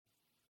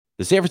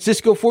The San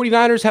Francisco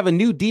 49ers have a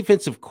new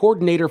defensive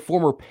coordinator.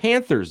 Former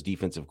Panthers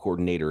defensive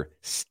coordinator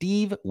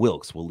Steve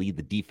Wilks will lead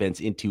the defense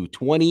into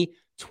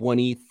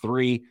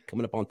 2023.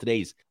 Coming up on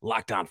today's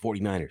Locked On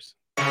 49ers.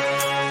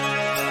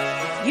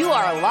 You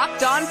are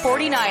Locked On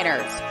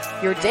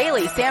 49ers, your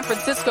daily San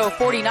Francisco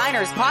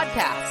 49ers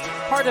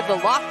podcast, part of the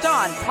Locked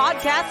On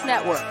Podcast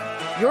Network,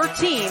 your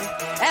team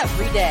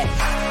every day.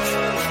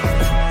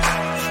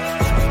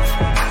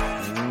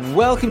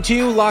 Welcome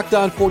to Locked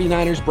On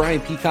 49ers. Brian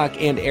Peacock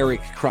and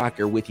Eric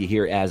Crocker with you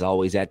here, as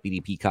always, at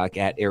BD Peacock,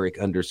 at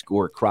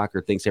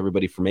Eric_Crocker. Thanks,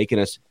 everybody, for making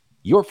us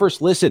your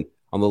first listen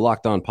on the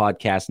Locked On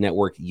Podcast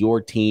Network,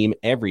 your team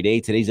every day.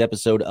 Today's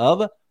episode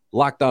of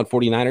Locked On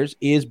 49ers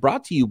is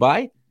brought to you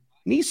by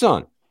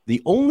Nissan.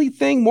 The only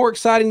thing more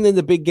exciting than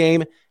the big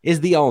game is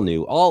the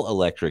all-new,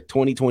 all-electric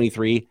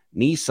 2023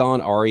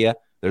 Nissan Ariya.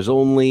 There's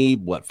only,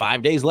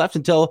 5 days left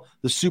until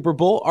the Super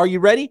Bowl. Are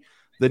you ready?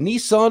 The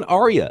Nissan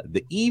Ariya,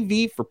 the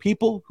EV for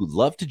people who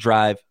love to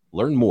drive.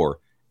 Learn more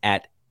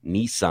at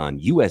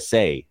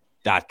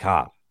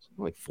nissanusa.com.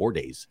 Like 4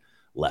 days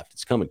left.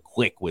 It's coming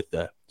quick with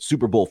the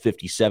Super Bowl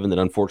 57 that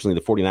unfortunately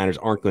the 49ers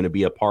aren't going to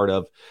be a part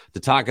of.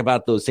 To talk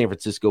about those San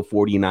Francisco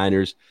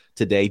 49ers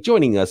today,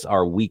 joining us,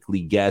 our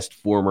weekly guest,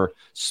 former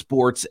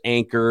sports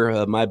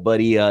anchor, my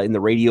buddy in the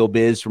radio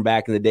biz from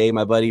back in the day,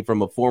 my buddy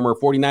from a former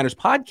 49ers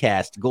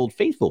podcast, Gold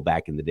Faithful,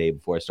 back in the day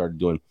before I started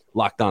doing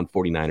Locked On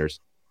 49ers,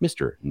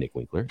 Mr. Nick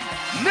Winkler.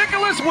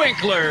 Nicholas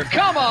Winkler,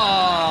 come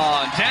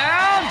on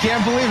down.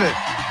 Can't believe it.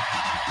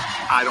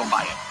 I don't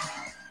buy it.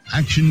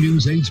 Action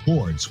News 8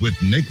 Sports with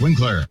Nick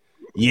Winkler.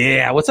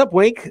 Yeah, what's up,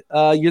 Wink?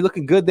 You're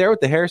looking good there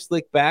with the hair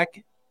slicked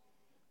back.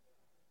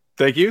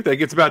 Thank you.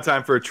 It's about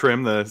time for a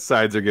trim. The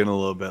sides are getting a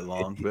little bit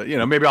long, but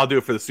maybe I'll do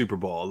it for the Super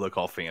Bowl. I'll look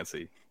all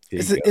fancy.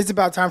 It's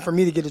about time for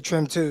me to get a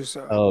trim too.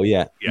 So. Oh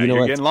yeah,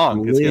 you're getting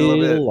long. It's getting a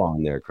little bit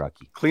long there,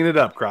 Crocky. Clean it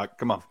up, Croc.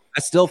 Come on. I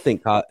still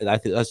think Croc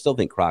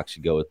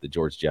should go with the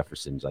George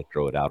Jeffersons, like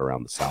throw it out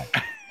around the side.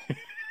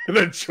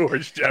 The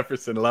George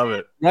Jefferson, love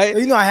it. Right?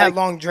 I had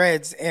long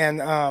dreads,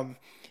 and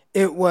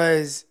it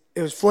was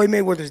Floyd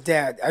Mayweather's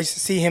dad. I used to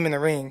see him in the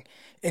ring,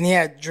 and he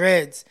had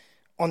dreads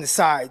on the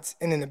sides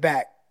and in the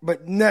back,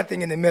 but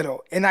nothing in the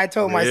middle. And I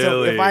told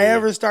myself, if I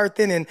ever start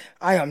thinning,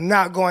 I am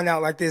not going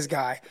out like this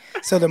guy.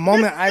 So the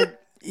moment I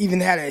even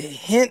had a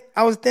hint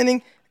I was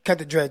thinning, cut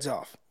the dreads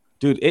off.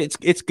 Dude,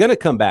 it's gonna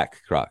come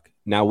back, Croc.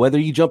 Now, whether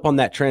you jump on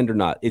that trend or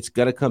not, it's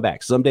going to come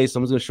back. Someday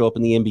someone's going to show up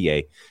in the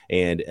NBA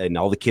and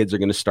all the kids are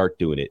going to start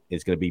doing it.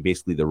 It's going to be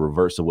basically the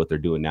reverse of what they're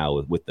doing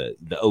now with the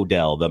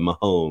Odell, the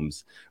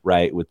Mahomes,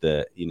 right? With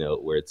the,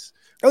 where it's.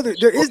 Oh,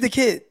 there is the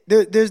kid.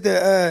 There's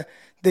the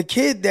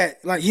kid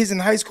that, like, he's in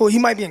high school. He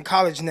might be in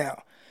college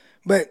now.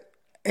 But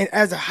in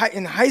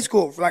high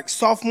school, like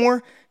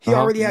sophomore, he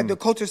already had the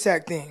culture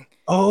sack thing.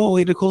 Oh,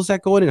 he had a cool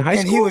sack going in high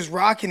school. And he was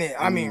rocking it.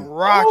 I mean,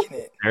 rocking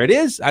it. There it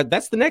is.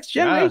 That's the next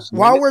generation.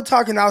 While we're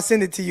talking, I'll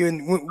send it to you.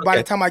 And by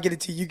the time I get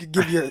it to you, you could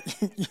give your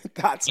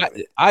thoughts.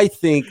 I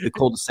think the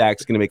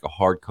cul-de-sac is going to make a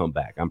hard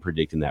comeback. I'm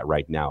predicting that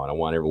right now. And I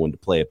want everyone to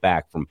play it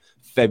back from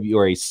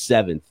February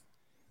 7th,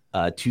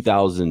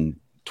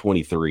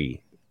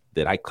 2023.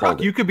 That I called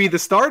Croc, you could be the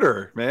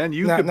starter, man.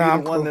 You could be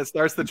the one that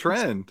starts the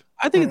trend.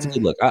 I think it's a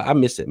good look. I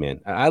miss it,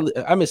 man.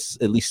 I miss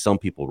at least some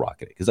people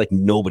rocking it because like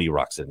nobody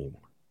rocks it anymore.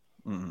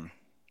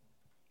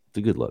 It's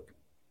a good look.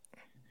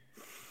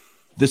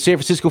 The San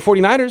Francisco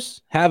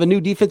 49ers have a new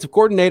defensive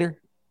coordinator.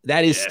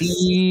 That is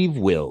Steve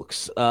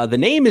Wilks. The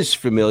name is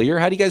familiar.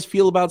 How do you guys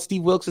feel about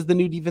Steve Wilks as the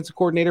new defensive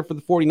coordinator for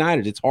the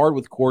 49ers? It's hard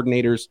with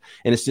coordinators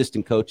and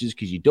assistant coaches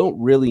because you don't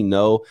really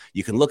know.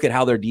 You can look at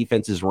how their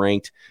defense is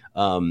ranked.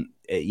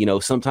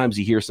 Sometimes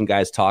you hear some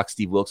guys talk.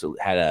 Steve Wilks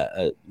had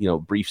a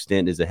brief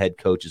stint as a head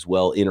coach as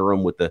well,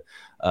 interim with the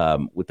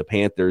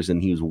Panthers,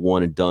 and he was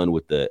one and done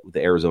with the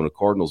Arizona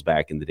Cardinals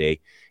back in the day.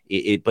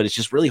 But it's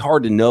just really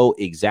hard to know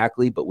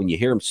exactly. But when you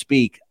hear him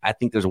speak, I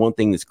think there's one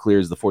thing that's clear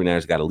is the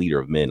 49ers got a leader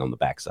of men on the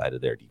backside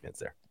of their defense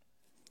there.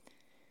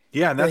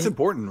 Yeah, and that's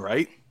important,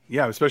 right?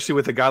 Yeah, especially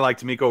with a guy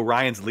like DeMeco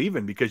Ryans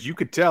leaving, because you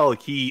could tell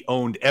he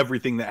owned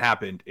everything that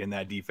happened in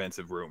that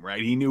defensive room,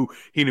 right? He knew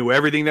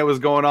everything that was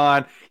going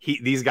on.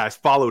 These guys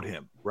followed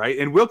him, right?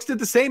 And Wilks did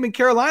the same in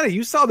Carolina.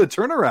 You saw the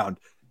turnaround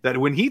that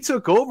when he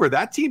took over,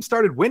 that team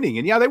started winning.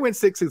 And yeah, they went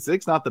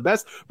 6-6, not the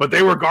best, but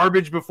they were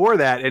garbage before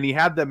that. And he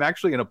had them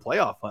actually in a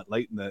playoff hunt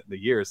late in the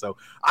year. So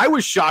I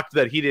was shocked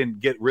that he didn't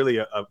get really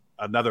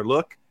another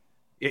look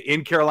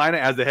in Carolina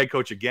as the head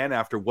coach again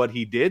after what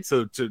he did.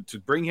 So to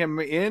bring him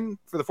in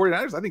for the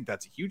 49ers, I think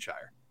that's a huge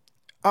hire.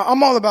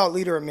 I'm all about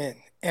leader of men.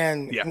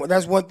 And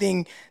that's one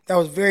thing that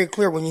was very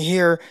clear when you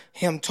hear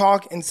him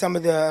talk in some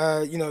of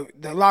the,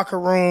 the locker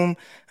room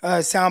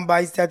sound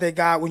bites that they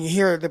got. When you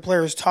hear the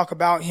players talk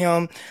about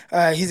him,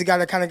 he's a guy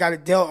that kind of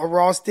got dealt a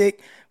raw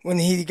stick when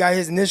he got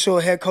his initial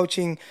head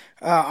coaching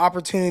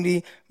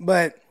opportunity.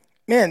 But,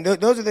 man,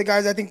 those are the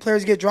guys I think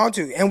players get drawn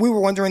to. And we were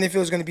wondering if it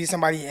was going to be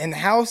somebody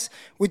in-house.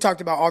 We talked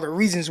about all the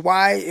reasons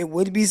why it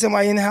would be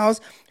somebody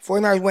in-house.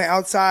 49ers went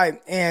outside,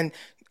 and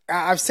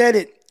I've said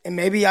it. And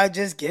maybe I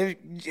just give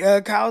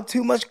Kyle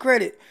too much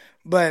credit,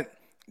 but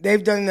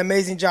they've done an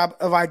amazing job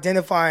of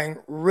identifying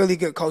really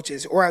good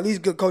coaches, or at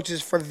least good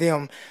coaches for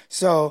them.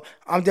 So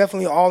I'm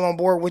definitely all on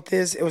board with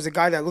this. It was a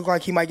guy that looked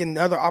like he might get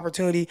another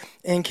opportunity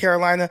in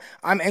Carolina.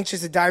 I'm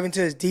anxious to dive into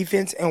his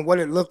defense and what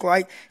it looked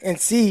like and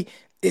see,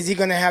 is he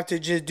going to have to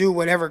just do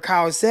whatever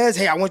Kyle says?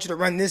 Hey, I want you to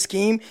run this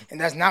scheme, and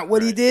that's not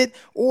what he did?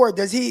 Or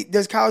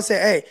does Kyle say,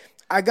 hey,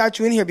 I got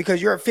you in here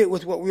because you're a fit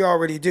with what we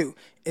already do,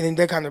 and then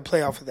they kind of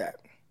play off of that?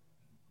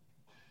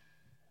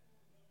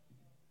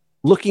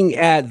 Looking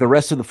at the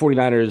rest of the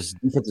 49ers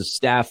defensive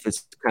staff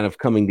that's kind of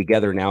coming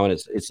together now, and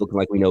it's looking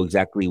like we know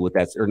exactly what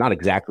that's, or not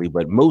exactly,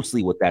 but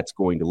mostly what that's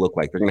going to look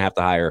like. They're going to have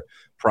to hire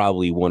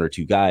probably one or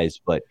two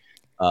guys, but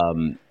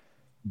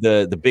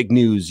the big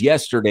news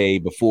yesterday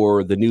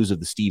before the news of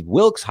the Steve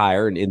Wilks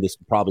hire, and this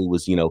probably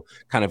was,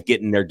 kind of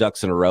getting their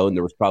ducks in a row, and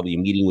there was probably a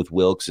meeting with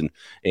Wilks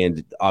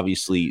and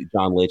obviously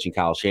John Lynch and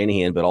Kyle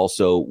Shanahan, but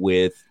also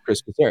with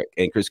Chris Kocurek.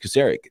 And Chris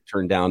Kocurek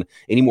turned down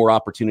any more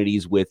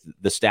opportunities with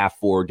the staff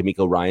for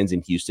DeMeco Ryans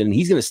in Houston, and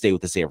he's going to stay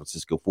with the San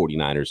Francisco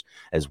 49ers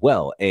as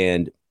well.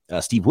 And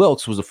Steve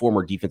Wilks was a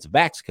former defensive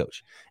backs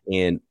coach,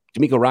 and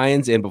DeMeco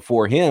Ryans and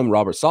before him,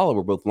 Robert Saleh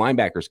were both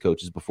linebackers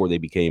coaches before they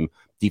became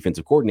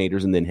defensive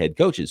coordinators and then head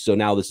coaches. So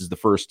now this is the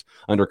first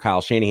under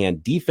Kyle Shanahan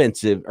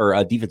defensive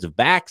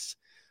backs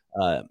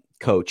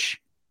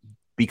coach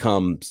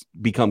become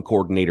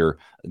coordinator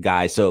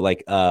guy. So I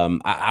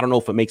don't know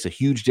if it makes a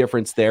huge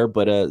difference there,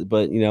 but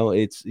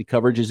it's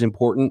coverage is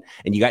important.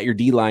 And you got your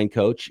D-line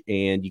coach,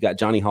 and you got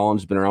Johnny Holland,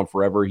 who's been around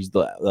forever. He's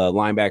the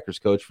linebackers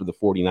coach for the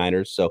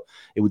 49ers. So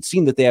it would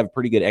seem that they have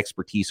pretty good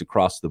expertise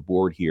across the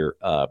board here.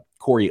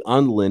 Corey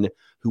Undlin,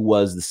 who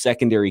was the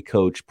secondary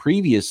coach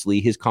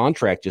previously, his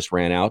contract just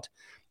ran out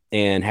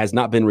and has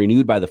not been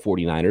renewed by the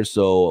 49ers.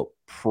 So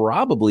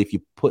probably if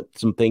you put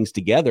some things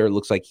together, it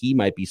looks like he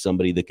might be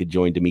somebody that could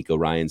join DeMeco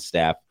Ryans'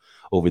 staff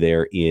over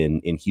there in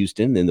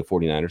Houston. Then the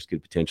 49ers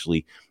could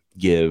potentially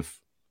give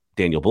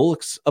Daniel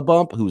Bullocks a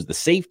bump, who was the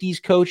safeties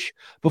coach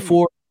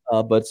before.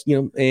 And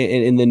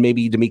then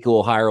maybe DeMeco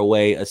will hire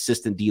away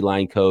assistant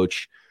D-line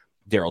coach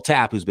Darryl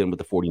Tapp, who's been with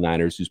the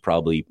 49ers, who's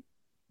probably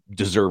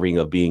deserving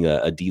of being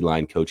a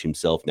D-line coach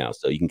himself now.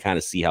 So you can kind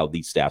of see how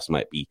these staffs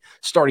might be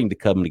starting to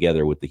come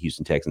together with the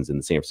Houston Texans and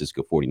the San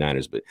Francisco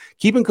 49ers. But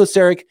keeping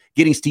Kocurek,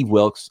 getting Steve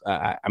Wilks,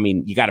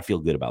 you got to feel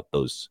good about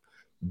those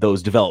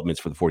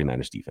developments for the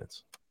 49ers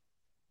defense.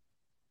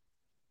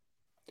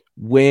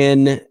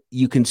 When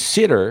you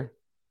consider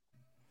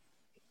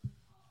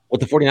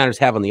what the 49ers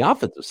have on the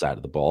offensive side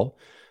of the ball,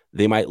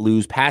 they might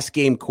lose pass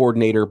game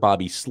coordinator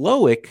Bobby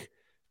Slowick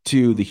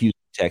to the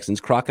Houston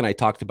Texans. Croc and I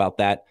talked about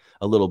that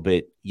a little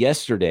bit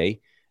yesterday.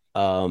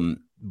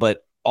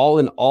 But all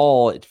in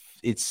all,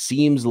 it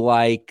seems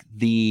like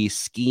the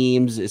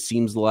schemes, it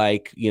seems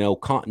like,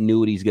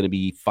 continuity is going to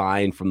be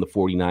fine from the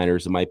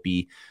 49ers. It might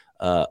be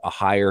a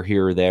hire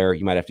here or there.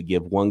 You might have to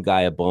give one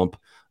guy a bump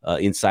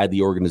inside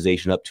the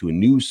organization up to a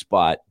new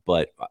spot.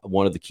 But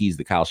one of the keys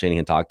that Kyle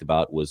Shanahan talked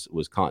about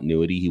was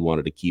continuity. He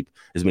wanted to keep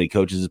as many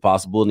coaches as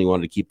possible, and he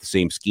wanted to keep the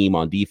same scheme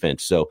on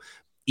defense. So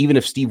even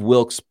if Steve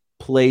Wilks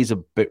plays a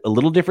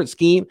little different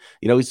scheme,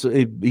 he's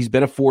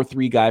been a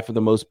 4-3 guy for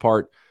the most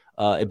part,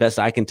 at best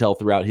I can tell,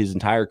 throughout his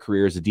entire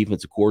career as a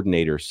defensive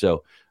coordinator.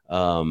 So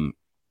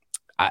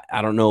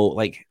I don't know,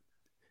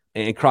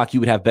 and Croc, you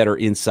would have better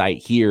insight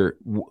here.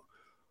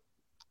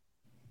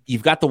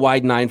 You've got the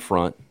wide 9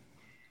 front.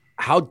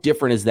 How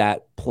different is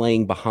that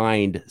playing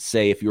behind,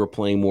 say, if you were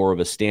playing more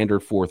of a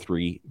standard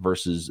 4-3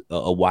 versus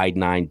a wide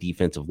 9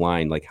 defensive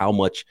line? Like, how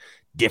much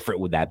different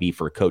would that be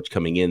for a coach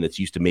coming in that's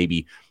used to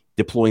maybe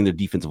deploying the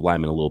defensive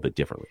linemen a little bit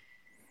differently?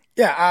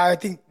 Yeah, I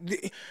think,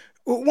 they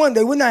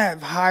would not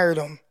have hired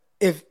him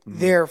if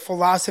their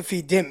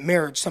philosophy didn't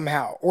marriage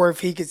somehow, or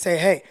if he could say,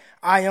 hey,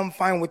 I am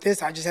fine with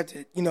this. I just have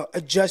to,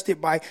 adjust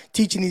it by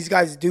teaching these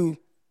guys to do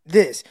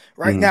this.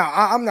 Right now,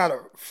 I'm not a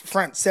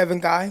front 7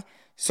 guy,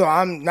 so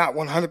I'm not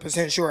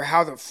 100% sure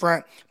how the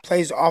front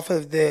plays off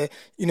of the,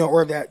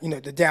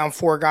 the down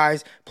 4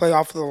 guys play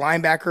off of the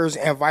linebackers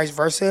and vice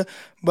versa.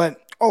 But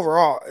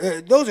overall,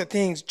 those are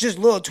things, just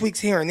little tweaks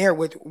here and there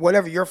with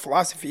whatever your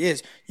philosophy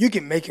is, you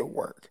can make it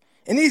work.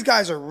 And these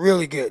guys are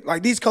really good.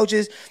 Like, these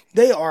coaches,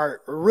 they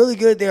are really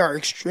good. They are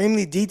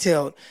extremely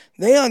detailed.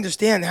 They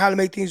understand how to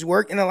make things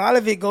work. And a lot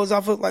of it goes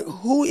off of,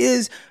 who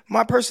is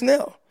my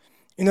personnel?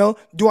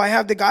 Do I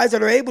have the guys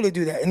that are able to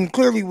do that? And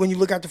clearly, when you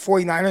look at the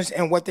 49ers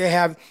and what they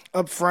have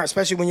up front,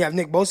 especially when you have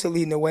Nick Bosa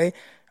leading the way,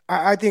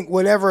 I think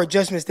whatever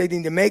adjustments they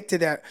need to make to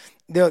that,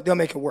 they'll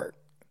make it work.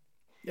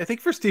 I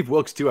think for Steve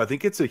Wilks, too, I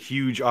think it's a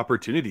huge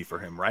opportunity for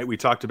him, right? We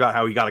talked about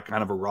how he got a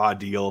kind of a raw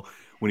deal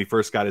when he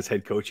first got his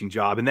head coaching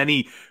job. And then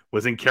he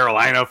was in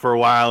Carolina for a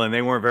while, and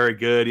they weren't very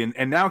good.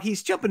 And now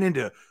he's jumping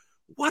into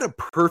what a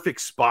perfect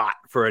spot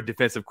for a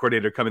defensive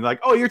coordinator coming. Like,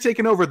 oh, you're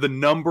taking over the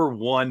number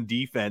 1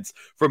 defense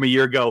from a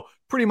year ago.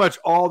 Pretty much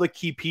all the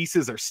key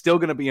pieces are still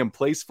going to be in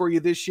place for you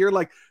this year.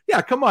 Like,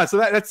 yeah, come on. So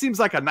that seems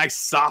like a nice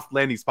soft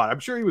landing spot. I'm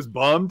sure he was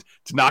bummed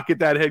to not get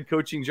that head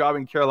coaching job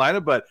in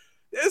Carolina, but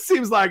it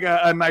seems like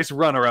a nice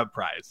runner-up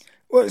prize.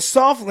 Well,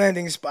 soft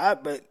landing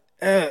spot, but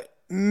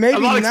maybe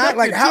not.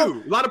 Like, how?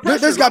 A lot of pressure.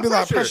 There's got to be a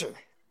lot of pressure.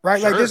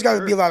 right? Like there's got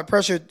to be a lot of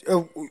pressure.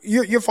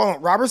 You're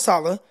following Robert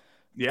Saleh,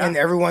 and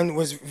everyone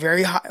was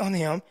very high on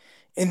him.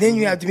 And then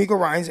you have DeMeco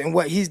Ryans and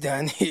what he's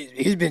done.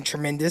 He's been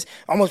tremendous.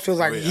 Almost feels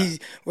like he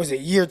was a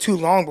year too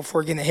long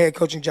before getting a head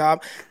coaching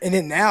job. And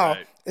then now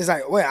it's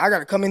like, wait, I got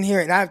to come in here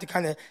and I have to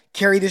kind of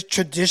carry this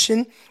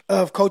tradition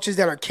of coaches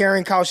that are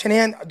carrying Kyle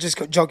Shanahan.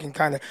 Just joking,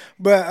 kind of.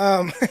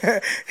 But,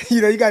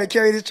 you got to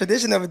carry this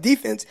tradition of a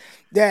defense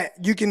that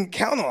you can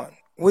count on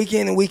week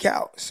in and week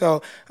out.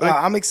 So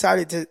I'm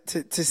excited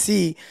to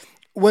see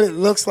what it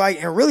looks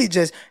like and really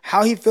just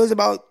how he feels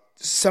about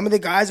some of the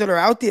guys that are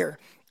out there.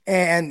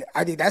 And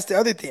I think that's the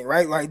other thing,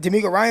 right? Like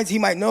DeMeco Ryans, he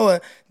might know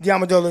a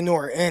Diamador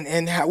Lenoir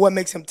and what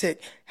makes him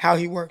tick, how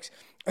he works.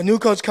 A new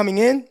coach coming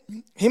in,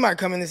 he might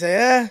come in and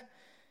say,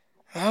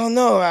 I don't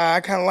know,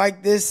 I kind of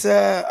like this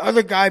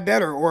other guy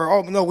better, or,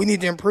 oh, no, we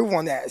need to improve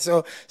on that.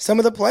 So some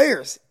of the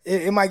players,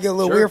 it might get a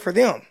little weird for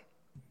them.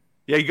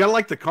 Yeah, you got to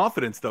like the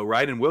confidence, though,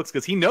 right, in Wilks,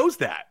 because he knows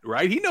that,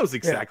 right? He knows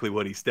exactly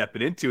what he's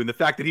stepping into. And the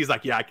fact that he's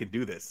like, I can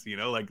do this,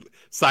 like,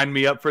 sign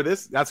me up for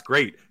this, that's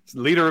great.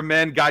 Leader of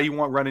men, guy you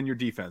want running your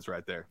defense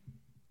right there.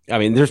 I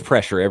mean, there's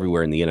pressure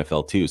everywhere in the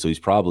NFL, too. So he's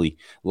probably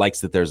likes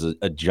that there's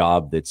a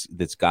job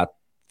that's got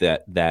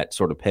that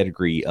sort of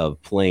pedigree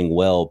of playing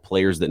well,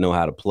 players that know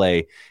how to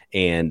play,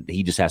 and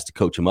he just has to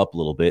coach them up a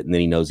little bit, and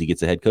then he knows he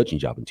gets a head coaching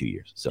job in 2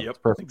 years. So it's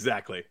perfect.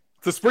 Exactly.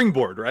 It's a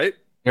springboard, right?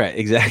 Right,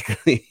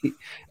 exactly.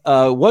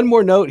 One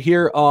more note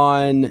here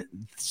on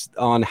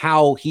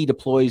how he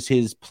deploys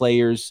his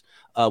players.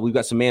 We've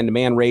got some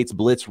man-to-man rates,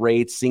 blitz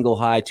rates, single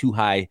high, two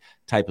high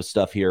type of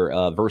stuff here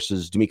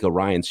versus DeMeco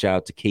Ryans. Shout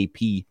out to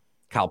KP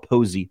Kyle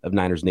Posey of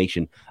Niners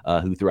Nation,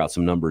 who threw out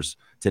some numbers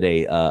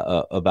today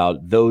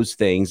about those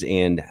things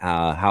and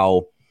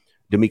how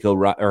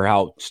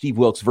Steve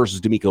Wilks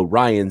versus DeMeco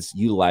Ryans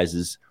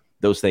utilizes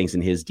those things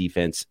in his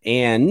defense.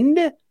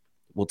 And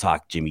we'll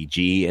talk Jimmy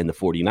G and the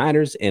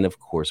 49ers. And, of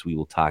course, we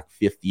will talk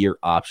fifth-year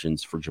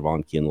options for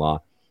Javon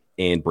Kinlaw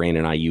and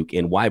Brandon Ayuk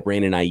and why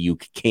Brandon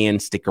Ayuk can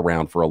stick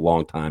around for a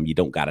long time. You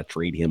don't got to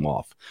trade him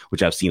off,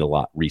 which I've seen a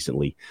lot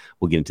recently.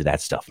 We'll get into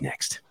that stuff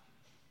next.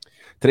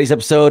 Today's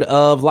episode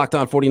of Locked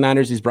On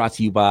 49ers is brought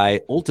to you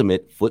by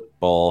Ultimate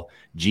Football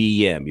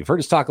GM. You've heard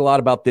us talk a lot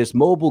about this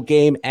mobile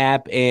game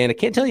app, and I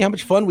can't tell you how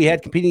much fun we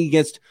had competing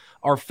against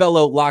our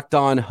fellow Locked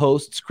On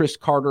hosts. Chris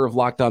Carter of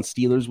Locked On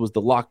Steelers was the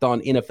Locked On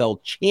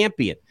NFL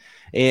champion,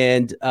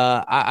 and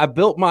I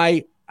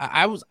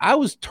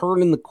was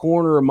turning the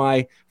corner of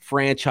my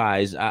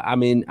franchise.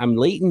 I'm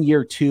late in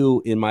year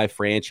 2 in my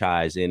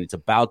franchise, and it's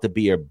about to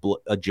be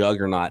a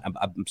juggernaut.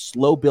 I'm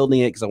slow building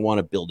it because I want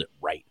to build it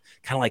right.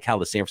 Kind of like how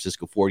the San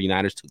Francisco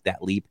 49ers took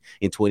that leap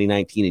in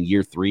 2019 in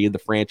year 3 of the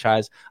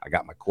franchise. I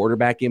got my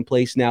quarterback in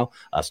place now,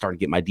 starting to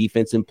get my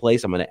defense in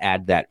place. I'm going to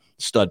add that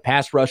stud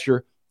pass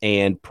rusher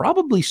and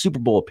probably Super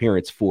Bowl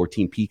appearance for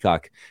Team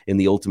Peacock in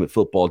the Ultimate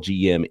Football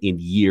GM in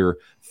year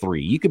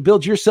 3. You can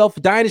build yourself a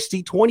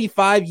dynasty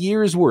 25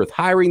 years worth,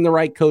 hiring the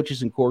right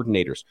coaches and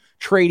coordinators,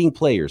 trading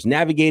players,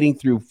 navigating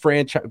through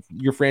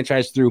your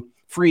franchise through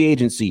free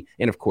agency,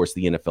 and of course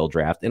the NFL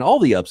draft and all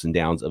the ups and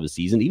downs of a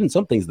season, even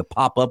some things that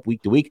pop up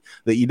week to week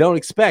that you don't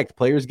expect,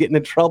 players getting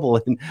in trouble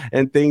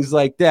and things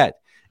like that.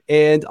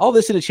 And all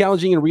this in a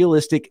challenging and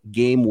realistic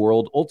game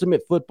world.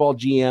 Ultimate Football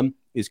GM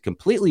is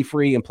completely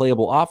free and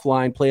playable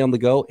offline, play on the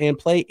go, and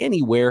play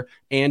anywhere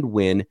and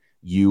when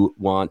you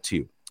want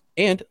to.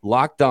 And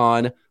Locked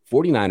On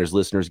 49ers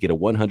listeners get a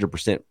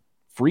 100%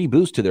 free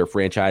boost to their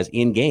franchise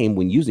in-game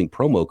when using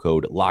promo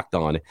code Locked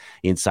On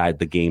inside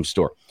the game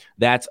store.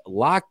 That's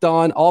Locked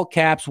On, all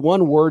caps,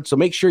 one word. So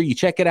make sure you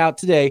check it out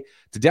today.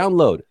 To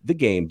download the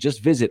game,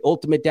 just visit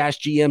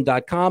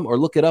ultimate-gm.com or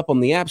look it up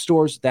on the app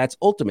stores. That's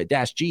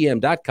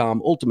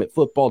ultimate-gm.com, Ultimate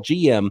Football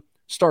GM.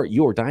 Start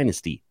your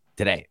dynasty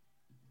today.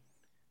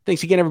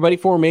 Thanks again, everybody,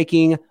 for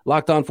making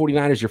Locked On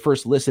 49ers your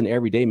first listen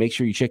every day. Make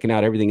sure you're checking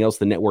out everything else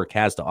the network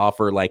has to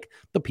offer, like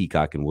the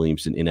Peacock and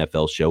Williamson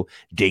NFL show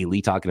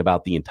daily, talking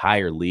about the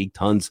entire league,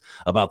 tons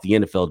about the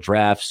NFL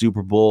draft,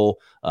 Super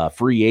Bowl,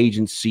 free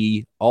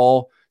agency,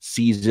 all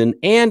season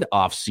and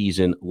off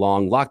season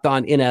long. Locked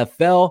On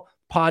NFL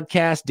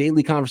podcast,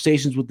 daily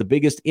conversations with the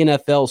biggest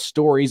NFL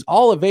stories,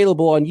 all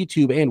available on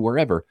YouTube and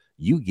wherever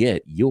you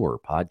get your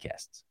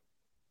podcasts.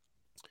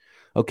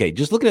 Okay,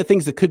 just looking at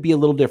things that could be a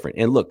little different.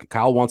 And look,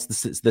 Kyle wants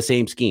the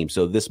same scheme,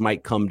 so this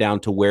might come down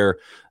to where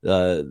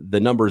the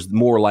numbers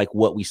more like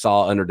what we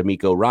saw under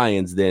DeMeco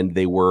Ryans than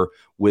they were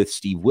with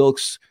Steve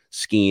Wilks'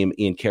 scheme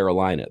in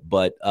Carolina.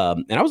 But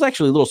and I was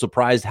actually a little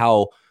surprised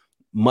how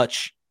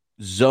much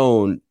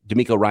zone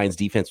DeMeco Ryans'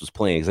 defense was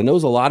playing, because I know it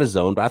was a lot of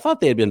zone, but I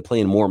thought they had been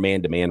playing more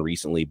man-to-man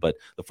recently. But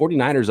the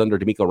 49ers under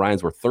DeMeco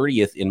Ryans were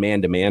 30th in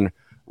man-to-man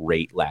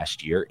rate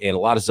last year, and a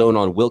lot of zone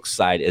on Wilks'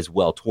 side as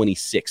well,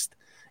 26th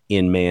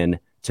in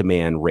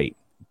man-to-man rate.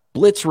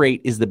 Blitz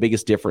rate is the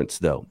biggest difference,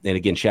 though. And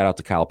again, shout out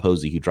to Kyle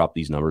Posey, who dropped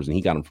these numbers, and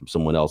he got them from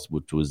someone else,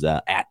 which was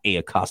at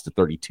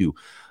Acosta32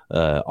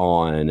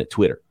 on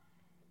Twitter.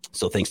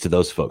 So thanks to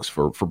those folks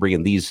for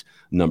bringing these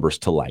numbers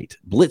to light.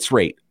 Blitz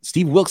rate,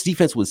 Steve Wilks'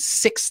 defense was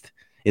 6th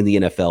in the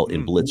NFL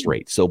in blitz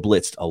rate. So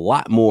blitzed a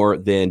lot more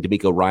than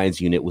DeMeco Ryans'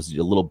 unit, was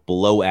a little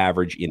below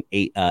average in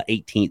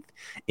 18th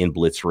in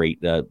blitz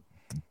rate.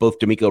 Both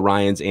DeMeco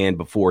Ryans and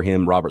before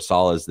him, Robert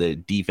Saleh's, the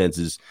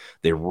defenses,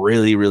 they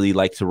really, really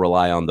like to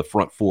rely on the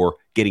front four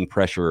getting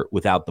pressure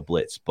without the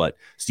blitz. But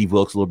Steve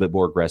Wilks a little bit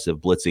more aggressive,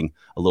 blitzing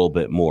a little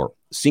bit more.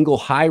 Single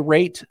high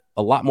rate,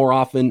 a lot more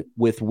often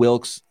with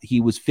Wilks. He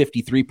was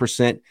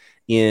 53%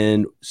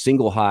 in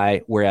single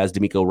high, whereas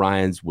DeMeco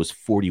Ryans was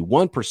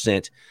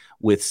 41%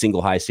 with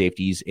single high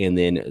safeties, and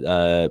then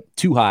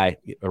two high,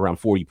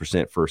 around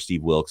 40% for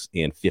Steve Wilks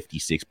and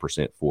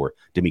 56% for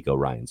DeMeco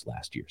Ryans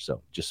last year.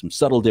 So just some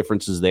subtle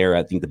differences there.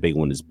 I think the big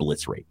one is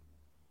blitz rate.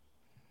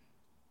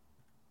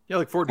 Yeah, I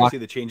look forward to see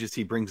the changes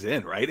he brings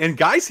in, right? And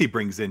guys he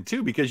brings in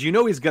too, because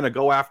he's going to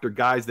go after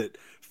guys that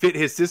fit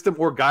his system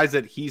or guys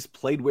that he's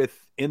played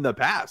with in the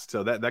past.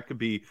 So that could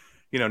be,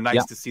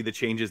 nice to see the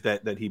changes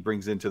that he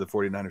brings into the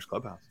 49ers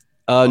clubhouse.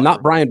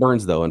 Not Brian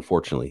Burns though,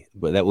 unfortunately,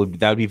 but that would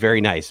be very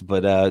nice.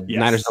 But yes.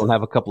 Niners don't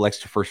have a couple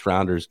extra first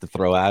rounders to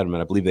throw at him,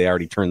 and I believe they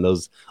already turned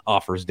those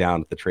offers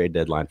down at the trade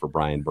deadline for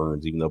Brian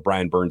Burns. Even though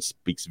Brian Burns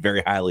speaks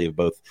very highly of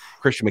both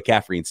Christian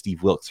McCaffrey and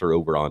Steve Wilks, are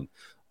over on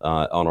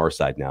our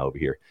side now over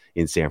here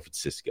in San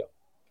Francisco.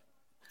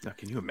 Now,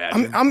 can you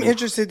imagine? I'm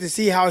interested to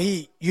see how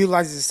he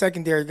utilizes the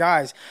secondary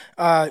guys.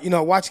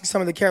 Watching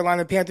some of the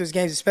Carolina Panthers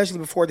games, especially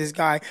before this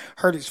guy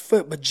hurt his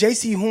foot, but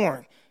J.C.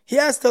 Horn. He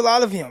asked a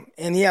lot of him,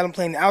 and he had him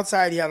playing the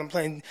outside. He had him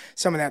playing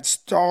some of that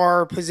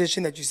star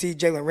position that you see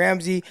Jalen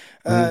Ramsey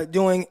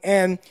doing.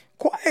 And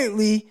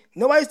quietly,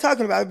 nobody's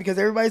talking about it because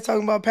everybody's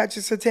talking about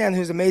Patrick Surtain,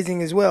 who's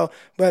amazing as well.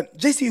 But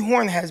J.C.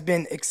 Horn has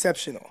been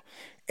exceptional.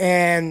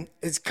 And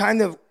it's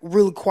kind of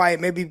really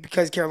quiet, maybe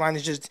because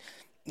Carolina's just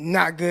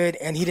not good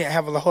and he didn't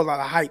have a whole lot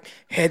of hype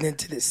heading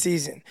into this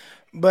season.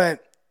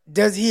 But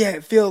does he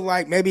feel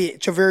like maybe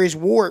Charvarius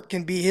Ward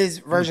can be his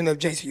version of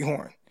J.C.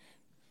 Horn?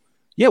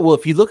 Yeah, well,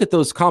 if you look at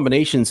those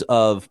combinations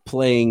of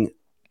playing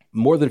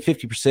more than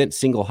 50%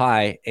 single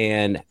high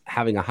and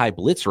having a high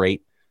blitz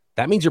rate,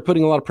 that means you're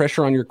putting a lot of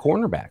pressure on your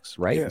cornerbacks,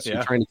 right? Yeah. So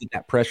you're trying to get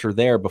that pressure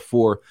there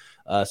before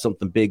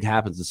something big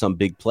happens and some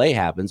big play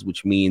happens,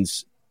 which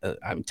means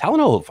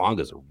Talanoa Hufanga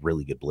is a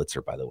really good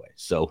blitzer, by the way.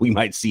 So we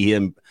might see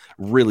him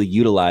really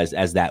utilized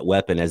as that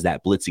weapon, as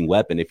that blitzing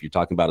weapon. If you're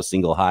talking about a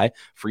single high,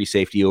 free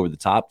safety over the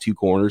top, two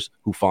corners,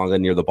 Hufanga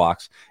near the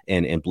box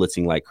and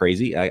blitzing like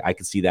crazy. I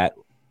could see that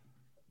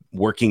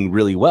working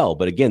really well,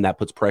 but again, that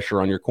puts pressure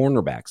on your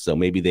cornerbacks. So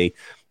maybe that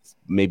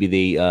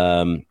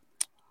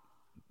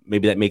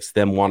makes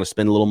them want to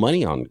spend a little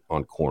money on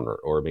corner,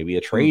 or maybe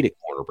a trade at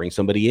corner, bring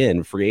somebody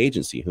in, free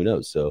agency, who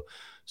knows?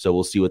 So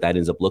we'll see what that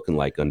ends up looking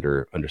like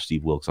under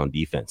Steve Wilks on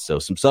defense. So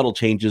some subtle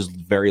changes,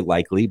 very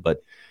likely,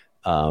 but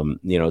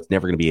it's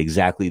never going to be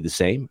exactly the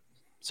same.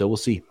 So we'll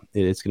see.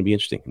 It's going to be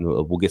interesting.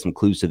 We'll get some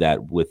clues to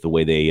that with the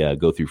way they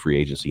go through free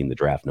agency in the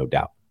draft, no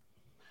doubt.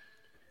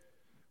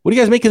 What do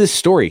you guys make of this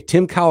story?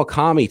 Tim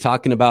Kawakami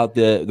talking about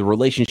the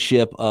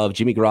relationship of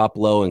Jimmy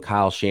Garoppolo and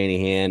Kyle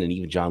Shanahan and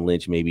even John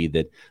Lynch, maybe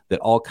that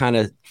all kind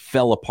of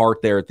fell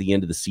apart there at the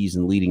end of the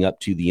season leading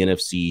up to the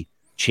NFC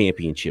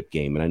Championship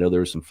game. And I know there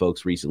were some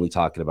folks recently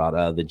talking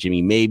about that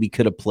Jimmy maybe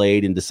could have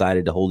played and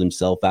decided to hold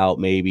himself out.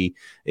 Maybe,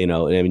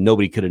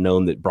 nobody could have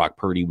known that Brock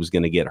Purdy was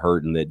going to get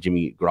hurt and that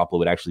Jimmy Garoppolo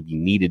would actually be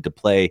needed to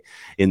play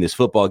in this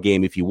football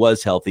game if he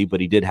was healthy, but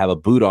he did have a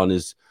boot on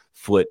his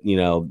foot,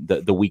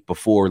 the week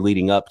before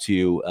leading up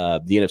to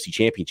the NFC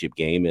Championship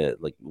game,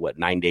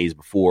 9 days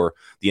before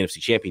the NFC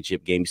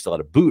Championship game, he still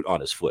had a boot on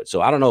his foot.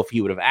 So I don't know if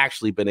he would have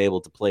actually been able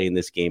to play in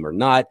this game or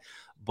not,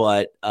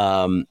 but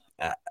and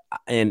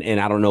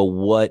I don't know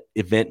what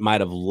event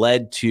might have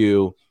led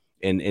to,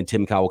 and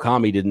Tim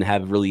Kawakami didn't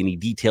have really any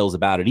details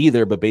about it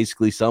either, but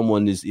basically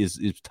someone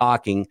is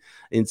talking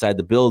inside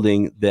the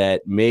building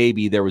that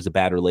maybe there was a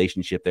bad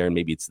relationship there, and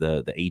maybe it's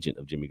the agent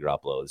of Jimmy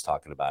Garoppolo is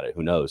talking about it.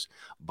 Who knows?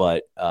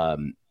 But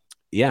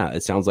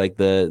it sounds like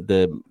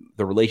the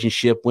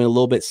relationship went a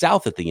little bit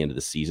south at the end of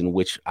the season,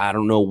 which I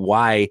don't know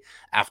why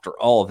after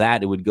all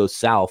that it would go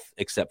south,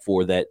 except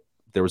for that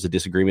there was a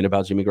disagreement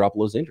about Jimmy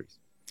Garoppolo's injuries.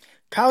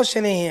 Kyle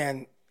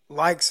Shanahan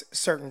likes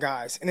certain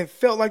guys, and it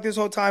felt like this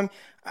whole time,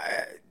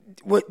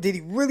 did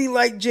he really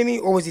like Jimmy,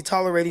 or was he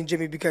tolerating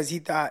Jimmy because he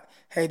thought,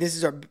 hey, this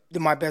is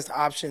my best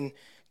option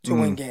to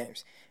win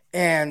games?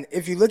 And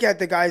if you look at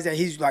the guys that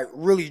he's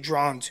really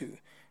drawn to,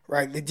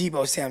 right, the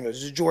Deebo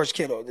Samuels, the George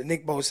Kittle, the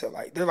Nick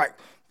Bosa, they're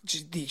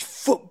just these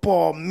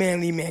football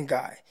manly men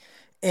guy.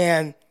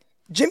 And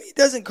Jimmy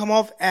doesn't come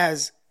off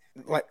as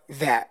like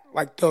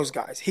those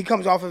guys. He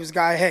comes off of his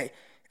guy, hey,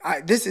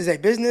 this is a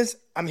business.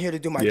 I'm here to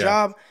do my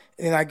job,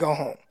 and then I go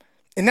home.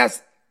 And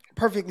that's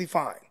perfectly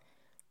fine,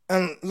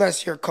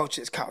 unless your coach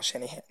is Kyle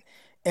Shanahan.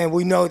 And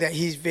we know that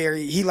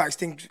he likes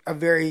things a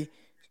very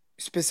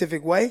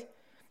specific way.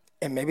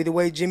 And maybe the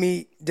way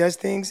Jimmy does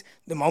things,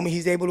 the moment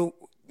he's able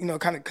to,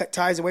 kind of cut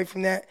ties away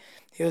from that,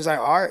 he was like,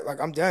 all right,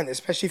 I'm done,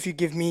 especially if you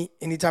give me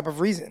any type of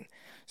reason.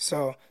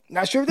 So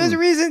not sure if there's a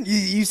reason.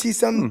 You see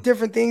some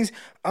different things,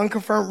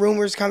 unconfirmed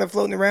rumors kind of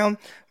floating around.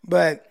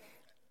 But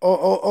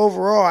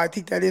overall, I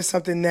think that is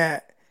something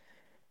that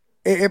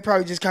it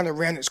probably just kind of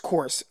ran its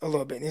course a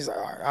little bit. And he's like,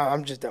 all right,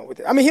 I'm just done with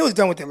it. I mean, he was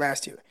done with it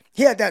last year.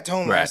 He had that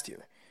tone last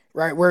year,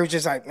 right? Where it was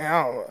just like, man,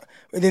 I don't know.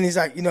 And then he's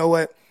like, you know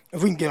what?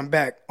 If we can get him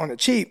back on the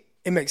cheap,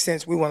 it makes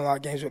sense. We won a lot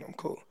of games with him.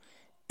 Cool.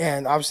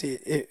 And obviously,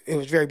 it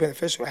was very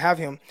beneficial to have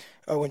him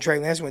when Trey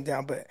Lance went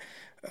down. But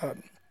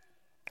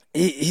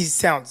he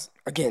sounds,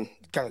 again,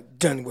 kind of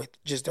done with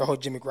just the whole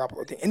Jimmy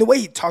Garoppolo thing. And the way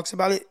he talks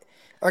about it,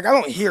 like, I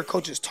don't hear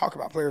coaches talk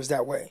about players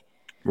that way.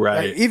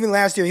 Right. Like, even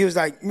last year, he was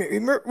like,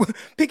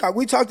 Peacock,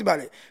 we talked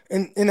about it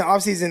in the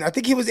offseason. I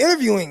think he was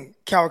interviewing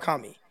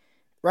Kawakami,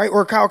 right?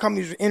 Or Kawakami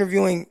was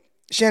interviewing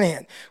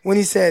Shanahan when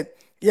he said,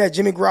 yeah,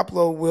 Jimmy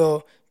Garoppolo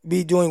will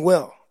be doing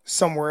well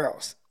somewhere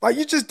else. Like,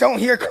 you just don't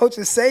hear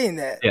coaches saying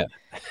that. Yeah.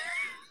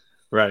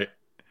 Right.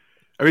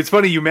 I mean, it's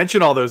funny you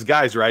mentioned all those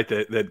guys, right?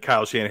 That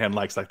Kyle Shanahan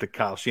likes, like the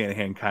Kyle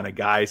Shanahan kind of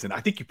guys. And I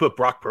think you put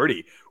Brock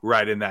Purdy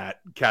right in that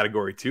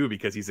category too,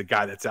 because he's a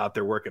guy that's out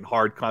there working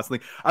hard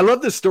constantly. I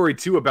love this story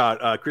too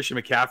about Christian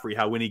McCaffrey,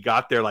 how when he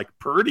got there, like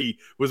Purdy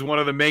was one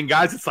of the main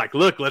guys. It's like,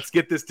 look, let's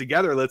get this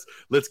together.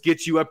 Let's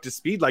get you up to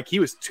speed. Like, he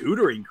was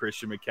tutoring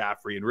Christian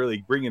McCaffrey and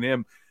really bringing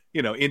him,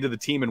 into the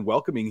team and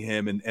welcoming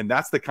him. And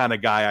that's the kind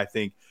of guy I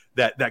think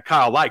that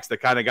Kyle likes, the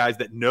kind of guys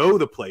that know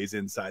the plays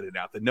inside and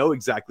out, that know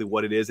exactly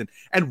what it is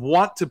and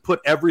want to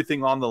put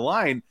everything on the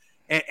line.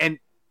 And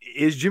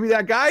is Jimmy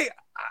that guy?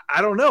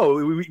 I don't know.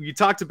 You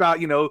talked about,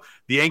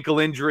 the ankle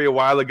injury a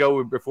while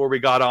ago before we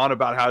got on,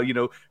 about how,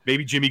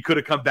 maybe Jimmy could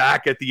have come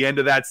back at the end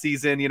of that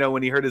season,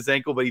 when he hurt his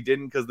ankle, but he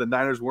didn't because the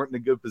Niners weren't in a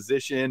good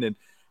position. And,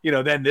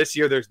 then this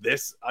year there's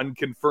this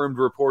unconfirmed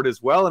report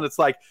as well. And it's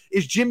like,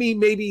 is Jimmy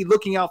maybe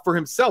looking out for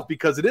himself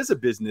because it is a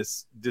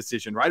business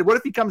decision, right? What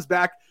if he comes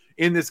back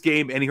in this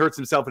game and he hurts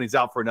himself and he's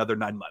out for another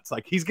 9 months?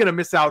 Like, he's going to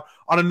miss out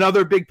on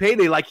another big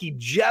payday like he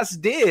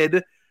just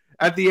did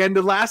at the end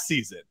of last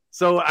season.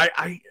 So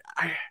I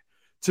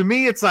to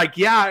me, it's like,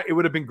 yeah, it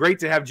would have been great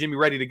to have Jimmy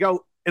ready to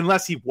go,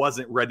 unless he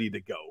wasn't ready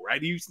to go,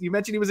 right? You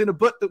mentioned he was in a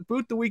boot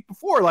the week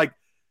before. Like,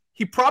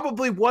 he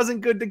probably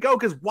wasn't good to go,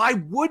 because why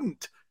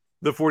wouldn't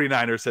the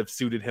 49ers have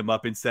suited him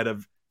up instead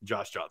of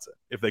Josh Johnson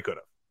if they could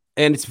have?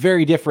 And it's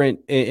very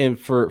different. And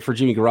for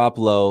Jimmy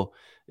Garoppolo,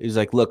 it's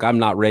like, look, I'm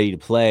not ready to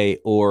play.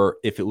 Or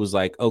if it was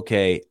like,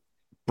 okay,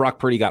 Brock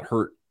Purdy got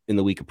hurt in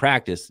the week of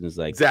practice, and it's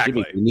like,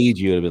 exactly, Jimmy, we need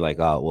you to be like,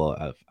 oh,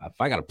 well,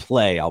 if I got to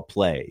play, I'll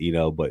play,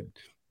 but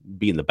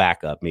being the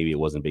backup, maybe it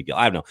wasn't a big deal.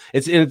 I don't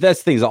know.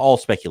 That's things all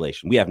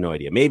speculation. We have no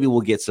idea. Maybe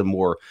we'll get some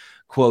more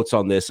quotes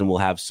on this and we'll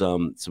have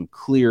some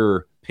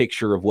clear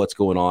picture of what's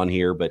going on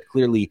here. But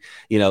clearly,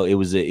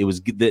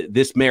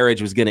 this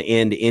marriage was going to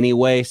end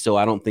anyway. So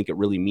I don't think it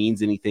really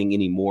means anything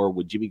anymore.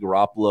 Would Jimmy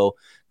Garoppolo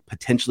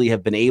potentially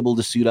have been able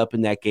to suit up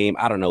in that game?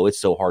 I don't know. It's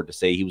so hard to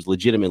say. He was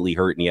legitimately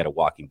hurt and he had a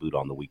walking boot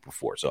on the week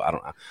before. So I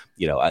don't know.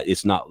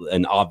 It's not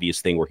an obvious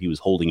thing where he was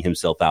holding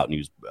himself out and he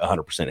was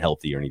 100%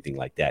 healthy or anything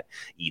like that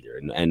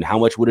either. And how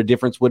much would a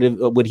difference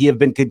would he have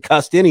been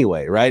concussed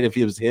anyway, right? If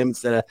it was him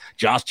instead of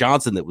Josh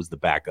Johnson that was the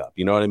backup,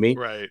 you know what I mean?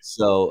 Right.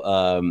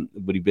 So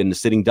would he have been a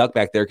sitting duck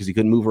back there because he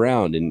couldn't move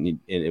around and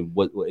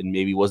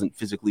maybe wasn't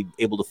physically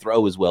able to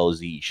throw as well as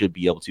he should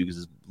be able to because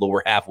his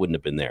lower half wouldn't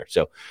have been there.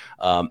 So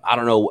I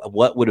don't know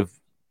what would have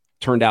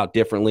turned out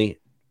differently,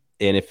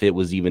 and if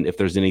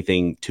there's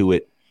anything to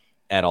it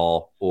at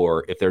all,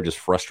 or if they're just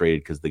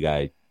frustrated because the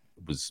guy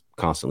was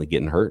constantly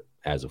getting hurt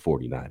as a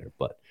 49er.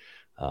 But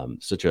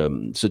such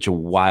a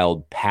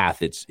wild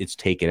path it's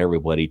taken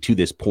everybody to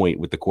this point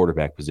with the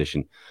quarterback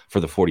position for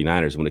the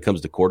 49ers. When it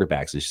comes to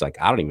quarterbacks, it's just like,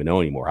 I don't even know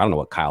anymore. I don't know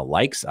what Kyle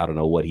likes. I don't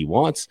know what he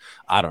wants.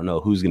 I don't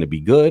know who's going to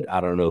be good. I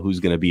don't know who's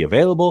going to be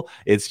available.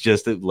 It's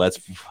just that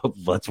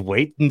let's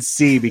wait and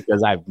see,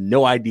 because I have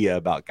no idea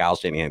about Kyle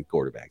Shanahan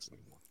quarterbacks anymore.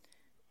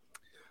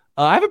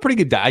 I have a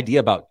pretty good idea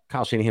about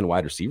Kyle Shanahan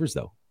wide receivers,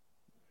 though.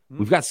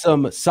 We've got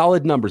some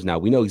solid numbers now.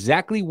 We know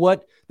exactly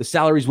what the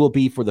salaries will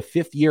be for the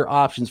fifth-year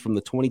options from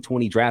the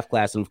 2020 draft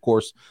class. And, of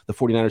course, the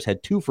 49ers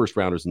had 2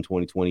 first-rounders in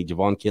 2020,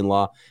 Javon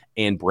Kinlaw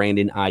and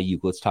Brandon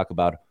Ayuk. Let's talk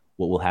about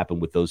what will happen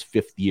with those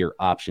fifth-year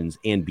options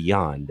and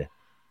beyond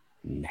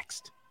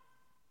next.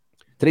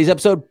 Today's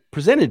episode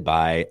presented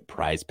by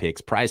Prize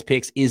Picks. Prize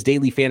Picks is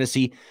daily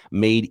fantasy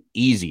made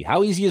easy.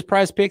 How easy is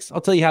Prize Picks?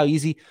 I'll tell you how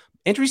easy.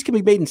 Entries can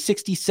be made in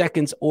 60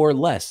 seconds or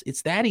less.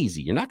 It's that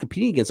easy. You're not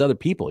competing against other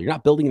people. You're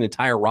not building an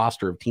entire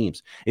roster of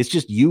teams. It's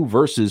just you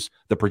versus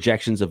the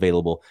projections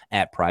available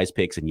at Prize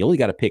Picks, and you only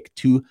got to pick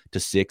 2 to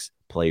 6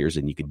 players,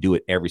 and you can do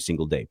it every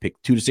single day. Pick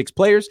 2 to 6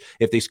 players.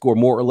 If they score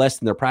more or less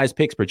than their Prize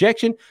Picks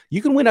projection,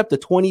 you can win up to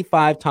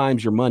 25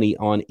 times your money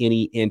on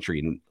any entry.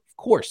 And of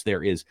course,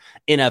 there is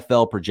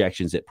NFL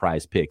projections at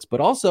Prize Picks,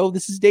 but also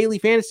this is daily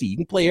fantasy. You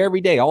can play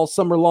every day, all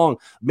summer long.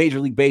 Major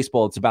League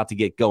Baseball, it's about to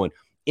get going.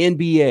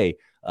 NBA,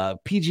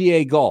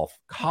 PGA golf,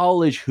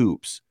 college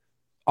hoops,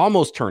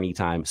 almost tourney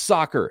time,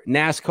 soccer,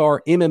 NASCAR,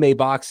 MMA,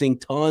 boxing,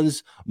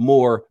 tons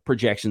more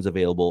projections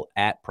available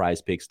at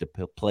Prize Picks to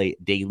play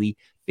daily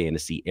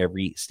fantasy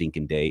every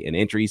stinking day. And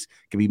entries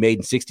can be made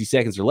in 60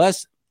 seconds or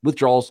less.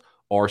 Withdrawals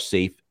are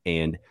safe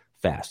and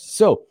fast.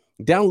 So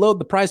Download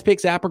the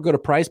PrizePicks app or go to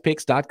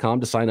prizepicks.com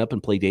to sign up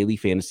and play daily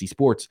fantasy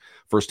sports.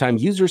 First-time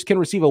users can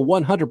receive a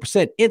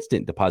 100%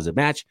 instant deposit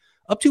match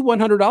up to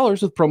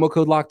 $100 with promo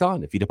code Locked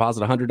On. If you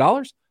deposit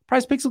 $100,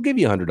 PrizePicks will give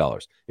you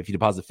 $100. If you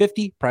deposit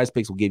 $50,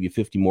 PrizePicks will give you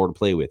 $50 more to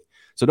play with.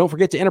 So don't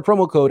forget to enter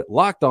promo code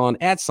Locked On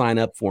at sign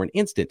up for an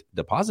instant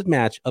deposit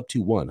match up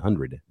to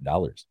 $100.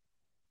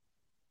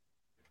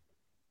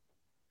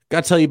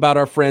 Got to tell you about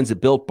our friends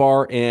at Built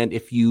Bar, and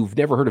if you've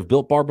never heard of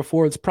Built Bar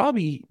before, it's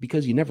probably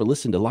because you never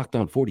listened to Locked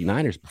On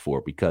 49ers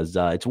before, because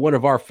it's one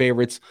of our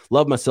favorites.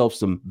 Love myself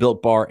some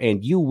Built Bar,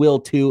 and you will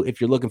too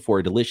if you're looking for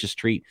a delicious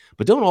treat,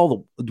 but don't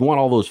want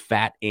all those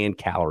fat and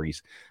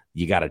calories.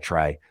 You got to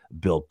try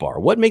Built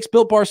Bar. What makes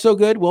Built Bar so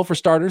good? Well, for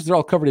starters, they're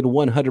all covered in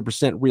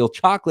 100% real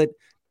chocolate.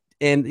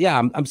 And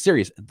yeah, I'm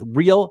serious.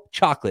 Real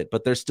chocolate,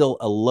 but there's still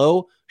a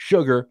low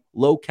sugar,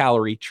 low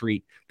calorie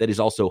treat that is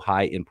also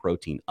high in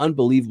protein.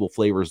 Unbelievable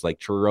flavors like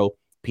churro,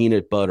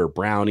 peanut butter,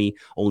 brownie,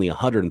 only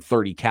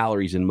 130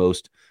 calories in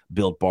most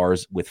Built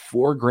Bars with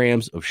 4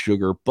 grams of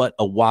sugar, but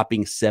a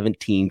whopping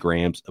 17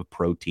 grams of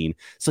protein.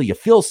 So you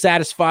feel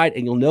satisfied,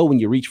 and you'll know when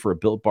you reach for a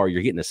Built Bar,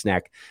 you're getting a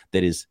snack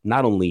that is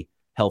not only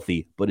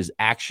healthy, but is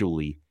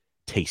actually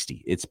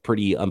tasty. It's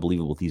pretty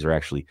unbelievable. These are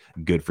actually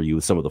good for you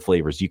with some of the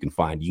flavors you can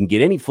find. You can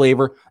get any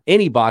flavor,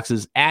 any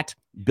boxes at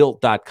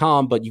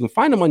built.com, but you can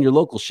find them on your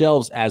local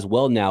shelves as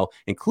well now,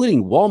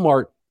 including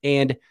Walmart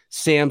and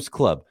Sam's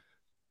Club.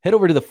 Head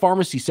over to the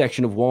pharmacy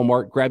section of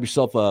Walmart, grab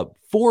yourself a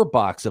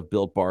 4-box of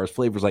Built Bars,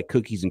 flavors like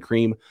cookies and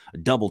cream,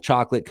 double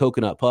chocolate,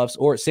 coconut puffs,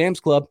 or at Sam's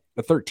Club,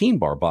 a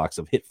 13-bar box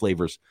of hit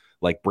flavors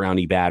like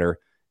brownie batter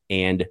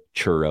and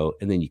churro,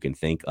 and then you can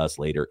thank us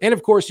later. And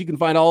of course, you can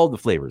find all of the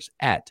flavors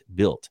at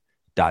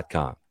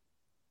built.com.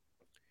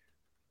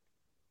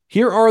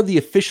 Here are the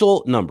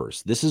official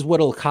numbers. This is what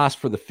it'll cost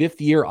for the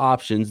 5th-year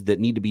options that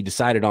need to be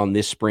decided on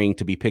this spring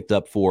to be picked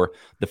up for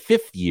the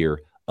 5th year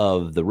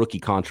of the rookie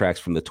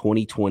contracts from the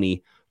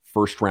 2020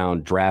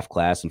 first-round draft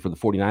class. And for the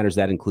 49ers,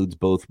 that includes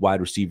both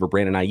wide receiver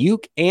Brandon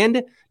Ayuk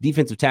and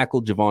defensive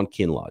tackle Javon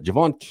Kinlaw.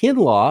 Javon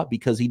Kinlaw,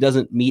 because he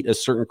doesn't meet a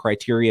certain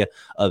criteria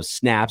of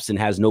snaps and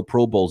has no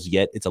Pro Bowls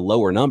yet, it's a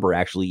lower number,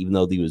 actually, even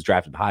though he was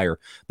drafted higher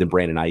than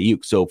Brandon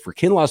Ayuk. So for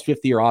Kinlaw's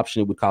 5th-year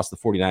option, it would cost the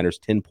 49ers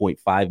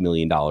 $10.5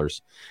 million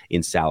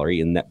in salary.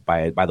 And that,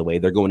 by the way,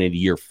 they're going into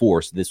year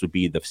 4, so this would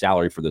be the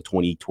salary for the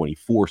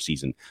 2024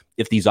 season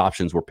if these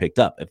options were picked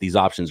up. If these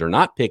options are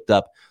not picked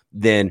up,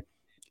 then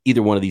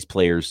either one of these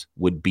players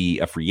would be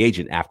a free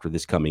agent after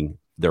this coming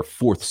their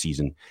 4th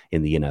season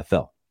in the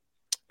NFL.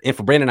 And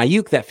for Brandon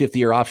Ayuk, that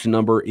 5th-year option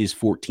number is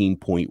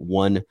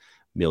 $14.1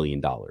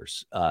 million.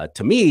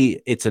 To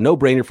me, it's a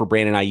no-brainer for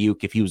Brandon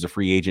Ayuk. If he was a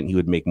free agent, he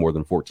would make more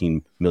than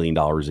 $14 million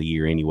a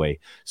year anyway.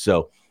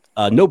 So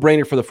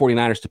no-brainer for the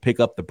 49ers to pick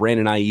up the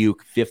Brandon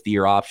Ayuk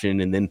 5th-year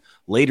option, and then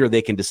later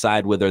they can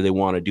decide whether they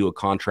want to do a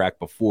contract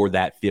before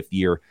that 5th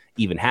year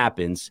even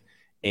happens.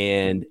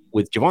 And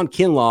with Javon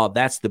Kinlaw,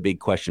 that's the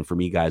big question for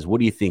me, guys. What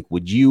do you think?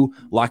 Would you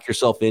lock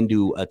yourself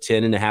into a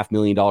 $10.5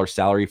 million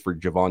salary for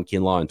Javon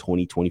Kinlaw in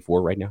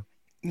 2024 right now?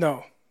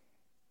 No.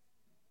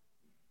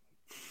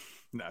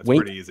 No, it's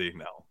pretty easy.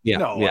 No. Yeah.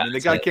 No, yeah, I mean,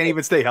 the guy can't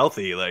even stay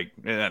healthy. Like,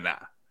 nah. And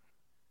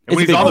It's when a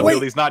he's on the big-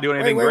 field, he's not doing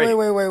anything great.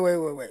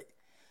 Wait.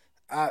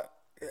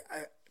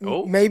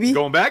 Oh, maybe.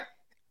 Going back?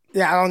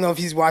 Yeah, I don't know if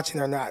he's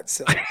watching or not.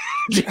 So.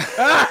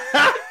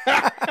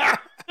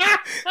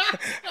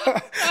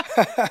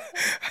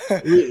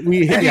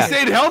 He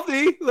stayed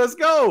healthy. Let's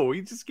go.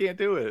 He just can't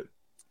do it.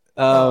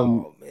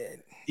 Oh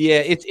man.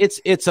 Yeah, it's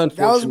unfortunate.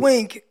 That was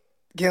Wink.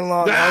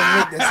 Kinlaw. That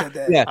was Wink that said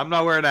that. Yeah. I'm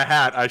not wearing a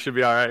hat. I should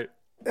be all right.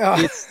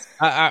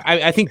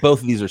 I think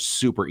both of these are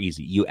super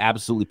easy. You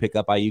absolutely pick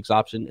up Ayuk's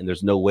option, and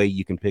there's no way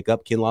you can pick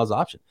up Kinlaw's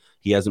option.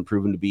 He hasn't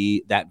proven to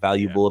be that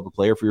valuable of a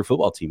player for your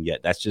football team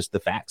yet. That's just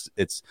the facts.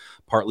 It's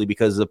partly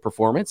because of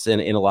performance,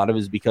 and a lot of it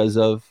is because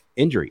of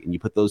injury. And you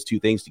put those two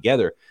things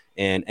together,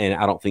 and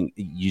I don't think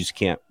you just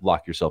can't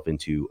lock yourself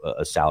into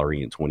a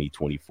salary in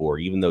 2024,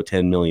 even though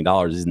 $10 million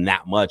isn't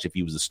that much if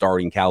he was a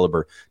starting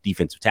caliber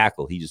defensive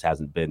tackle. He just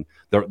hasn't been.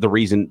 The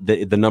reason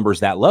the number's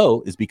that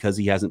low is because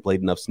he hasn't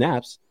played enough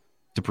snaps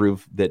to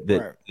prove that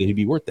Right. he'd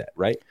be worth that,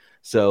 right?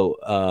 So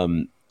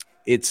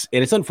it's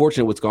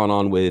unfortunate what's gone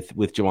on with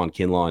Javon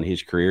Kinlaw in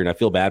his career, and I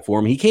feel bad for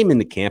him. He came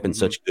into camp in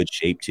such good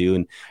shape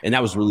too, and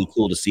that was really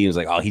cool to see. It was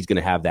like, oh, he's going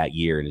to have that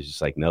year, and it's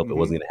just like, nope, it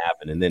wasn't going to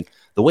happen. And then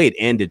the way it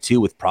ended too,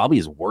 with probably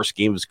his worst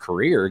game of his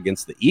career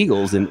against the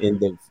Eagles, in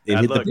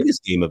the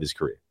biggest game of his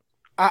career.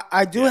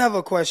 I do have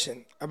a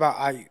question about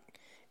Ayuk,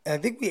 and I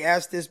think we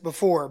asked this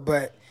before,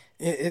 but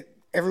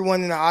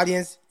everyone in the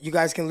audience, you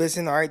guys can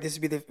listen. All right, this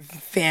would be the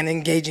fan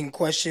engaging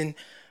question.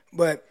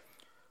 But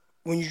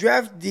when you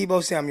draft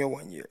Deebo Samuel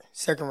 1 year,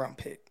 2nd-round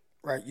pick,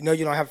 right? You know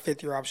you don't have a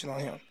 5th-year option on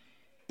him.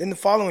 Then the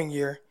following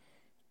year,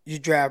 you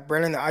draft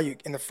Brandon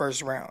Ayuk in the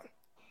 1st round.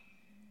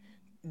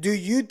 Do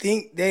you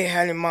think they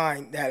had in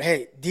mind that,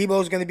 hey,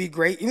 Deebo's going to be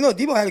great? Even though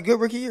Deebo had a good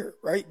rookie year,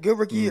 right? Good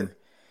rookie year.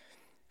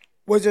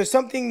 Was there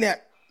something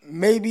that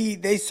maybe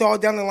they saw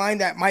down the line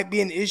that might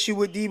be an issue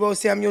with Deebo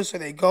Samuel, so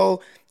they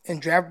go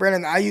and draft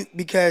Brandon Ayuk?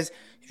 Because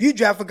if you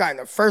draft a guy in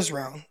the 1st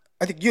round,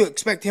 I think you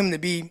expect him to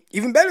be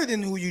even better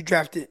than who you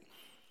drafted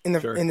in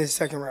this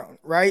second round,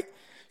 right?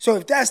 So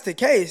if that's the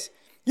case,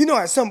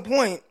 at some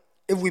point,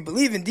 if we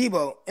believe in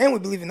Debo and we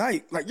believe in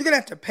Ayuk, like you're gonna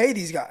have to pay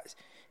these guys,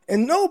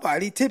 and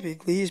nobody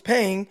typically is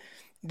paying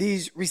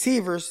these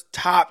receivers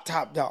top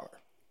dollar,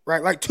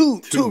 right? Like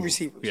two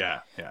receivers. Yeah.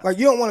 Like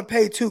you don't want to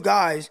pay two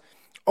guys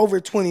over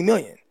 $20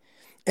 million.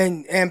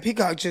 And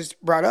Peacock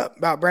just brought up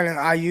about Brandon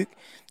Ayuk.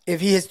 If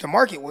he hits the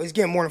market, well, he's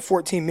getting more than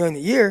 $14 million a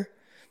year,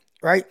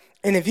 right?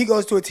 And if he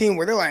goes to a team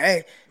where they're like,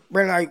 hey,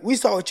 Brandon Ayuk, we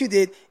saw what you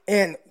did,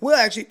 and we'll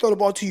actually throw the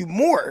ball to you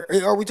more.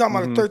 Are we talking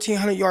about a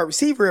 1,300-yard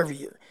receiver every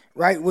year,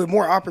 right, with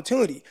more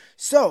opportunity?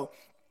 So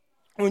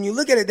when you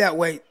look at it that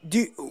way,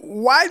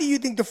 why do you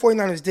think the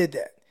 49ers did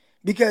that?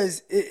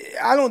 Because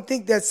I don't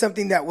think that's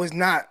something that was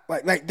not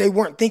like they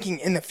weren't thinking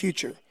in the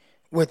future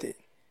with it.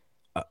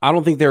 I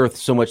don't think they're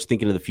so much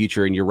thinking of the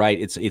future, and you're right.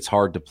 It's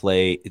hard to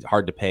play, it's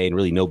hard to pay, and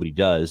really nobody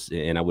does.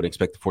 And I wouldn't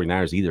expect the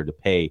 49ers either to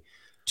pay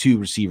two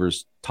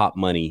receivers top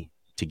money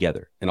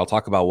together. And I'll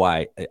talk about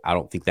why I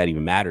don't think that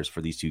even matters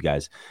for these two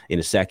guys in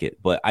a second.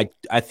 But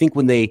I think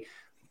when they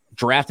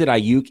drafted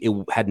Ayuk,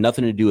 it had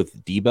nothing to do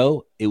with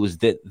Debo. It was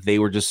that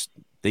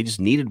they just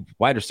needed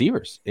wide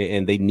receivers,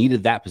 and they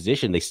needed that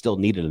position. They still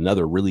needed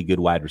another really good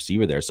wide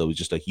receiver there. So it was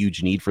just a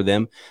huge need for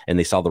them. And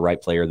they saw the right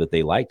player that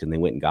they liked, and they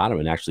went and got him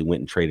and actually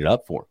went and traded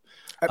up for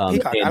him.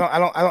 Peacock, I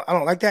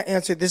don't like that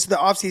answer. This is the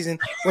offseason.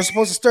 We're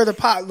supposed to stir the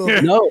pot a little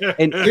bit. No,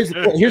 and here's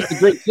the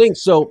great thing.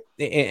 So,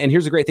 and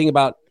here's the great thing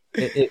about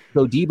it.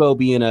 So Debo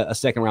being a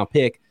second round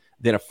pick,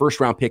 then a first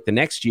round pick the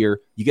next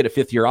year, you get a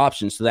 5th-year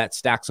option. So that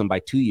stacks them by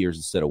 2 years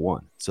instead of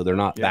 1. So they're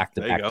not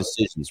back-to-back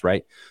decisions,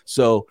 right?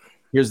 So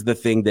here's the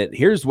thing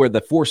here's where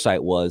the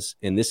foresight was.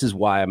 And this is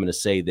why I'm going to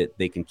say that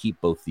they can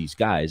keep both these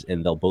guys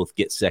and they'll both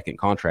get second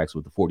contracts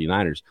with the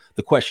 49ers.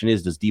 The question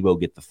is, does Debo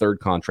get the third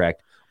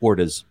contract or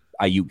does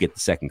Ayuk get the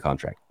second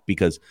contract?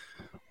 Because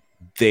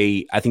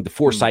I think the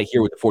foresight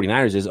here with the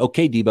 49ers is,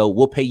 okay, Debo,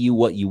 we'll pay you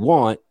what you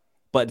want,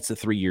 but it's a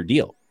 3-year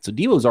deal. So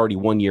Debo's already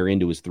 1 year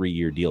into his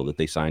 3-year deal that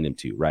they signed him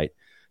to, right?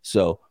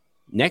 So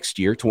next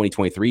year,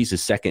 2023 is the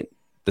second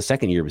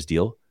year of his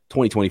deal.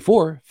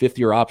 2024,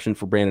 5th-year option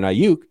for Brandon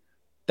Ayuk.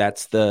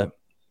 That's the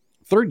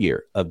 3rd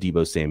year of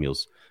Debo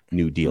Samuel's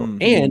new deal.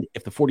 Mm-hmm. And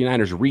if the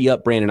 49ers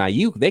re-up Brandon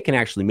Ayuk, they can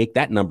actually make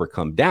that number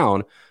come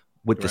down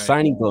with the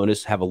signing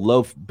bonus, have a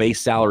low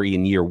base salary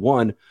in year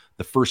 1,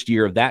 the first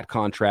year of that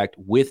contract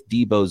with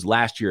Debo's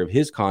last year of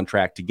his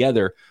contract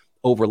together,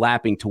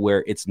 overlapping to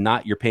where it's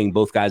not you're paying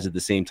both guys at the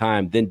same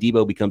time. Then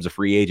Debo becomes a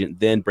free agent.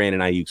 Then Brandon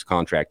Ayuk's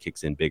contract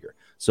kicks in bigger.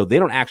 So they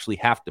don't actually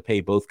have to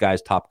pay both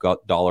guys top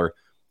dollar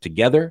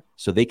together.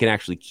 So they can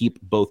actually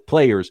keep both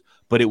players,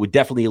 but it would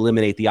definitely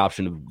eliminate the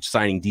option of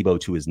signing Debo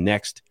to his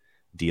next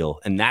deal.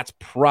 And that's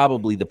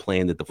probably the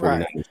plan that the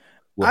 49ers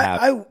will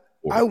have.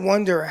 I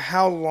wonder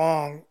how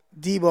long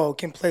Debo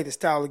can play the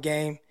style of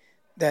game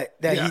that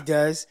he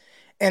does.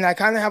 And I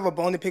kind of have a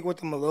bone to pick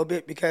with him a little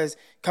bit because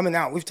coming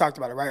out, we've talked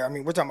about it, right? I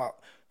mean, we're talking about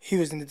he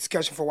was in the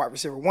discussion for wide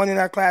receiver 1 in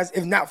our class,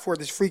 if not for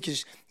this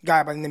freakish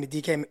guy by the name of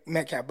DK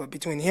Metcalf. But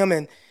between him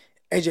and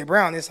A.J.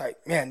 Brown, it's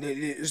like, man,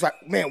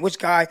 which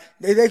guy?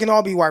 They can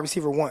all be wide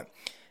receiver 1.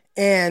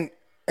 And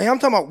I'm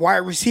talking about wide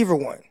receiver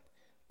 1,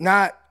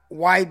 not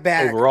wide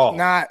back. Overall.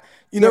 Not,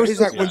 it's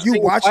like when you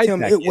watched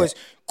him, it was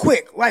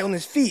quick, light on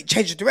his feet,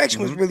 change of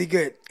direction was really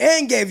good,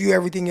 and gave you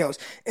everything else.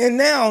 And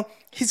now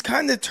he's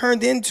kind of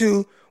turned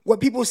into what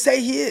people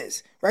say he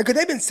is, right? Because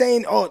they've been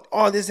saying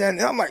all this,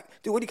 and I'm like,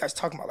 dude, what are you guys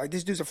talking about? Like,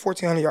 this dude's a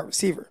 1,400-yard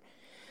receiver.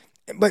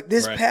 But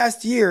this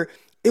past year,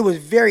 it was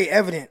very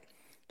evident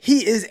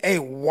he is a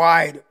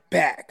wide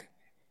back,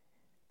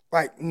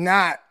 like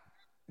not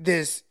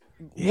this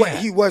what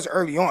he was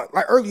early on.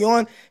 Like early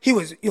on, he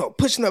was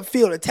pushing up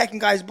field, attacking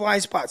guys'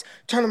 blind spots,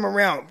 turning them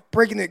around,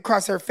 breaking it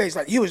across their face.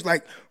 Like he was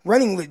like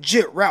running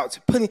legit routes,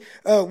 putting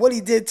what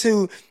he did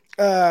to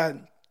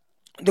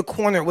the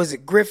corner, was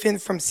it Griffin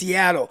from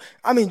Seattle?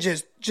 I mean,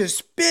 just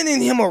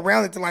spinning him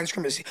around at the line of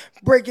scrimmage,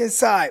 break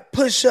inside,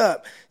 push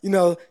up,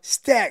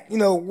 stack,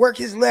 work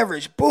his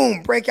leverage,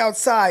 boom, break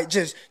outside,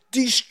 just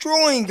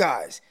destroying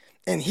guys.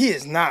 And he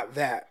is not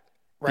that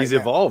right He's now.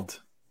 Evolved.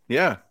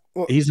 Yeah.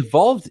 Well, he's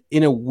evolved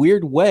in a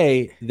weird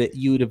way that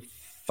you would have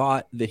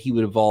thought that he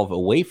would evolve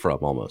away from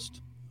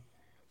almost.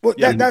 Well,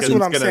 that's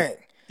what I'm saying.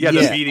 Yeah,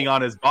 the beating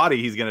on his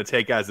body he's going to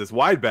take as this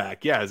wide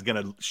back. Yeah, is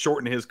going to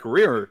shorten his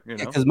career.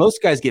 Because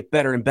most guys get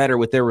better and better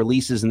with their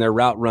releases and their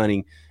route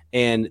running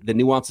and the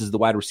nuances of the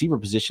wide receiver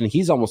position.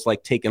 He's almost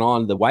like taken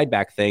on the wide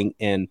back thing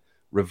and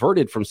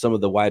reverted from some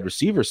of the wide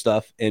receiver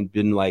stuff and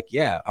been like,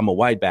 yeah, I'm a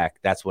wide back.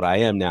 That's what I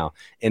am now.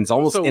 And it's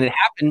almost, and it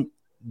happened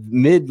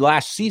mid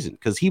last season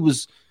because he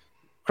was,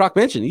 Croc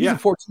mentioned, he's a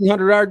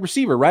 1,400-yard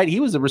receiver, right?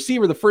 He was a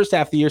receiver the first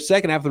half of the year,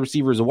 second half of the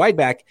receiver is a wide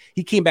back.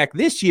 He came back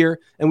this year,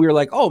 and we were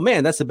like, oh,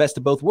 man, that's the best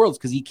of both worlds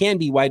because he can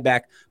be wide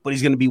back, but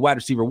he's going to be wide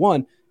receiver 1,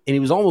 and he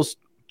was almost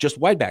just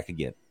wide back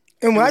again.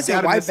 And when I say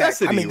wide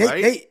back, I mean,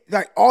 they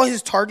like all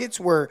his targets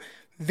were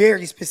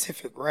very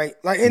specific, right?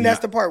 Like, and that's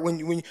the part when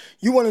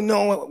you want to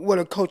know what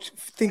a coach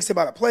thinks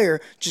about a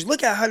player, just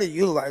look at how they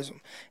utilize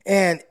them.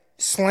 And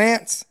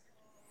slants,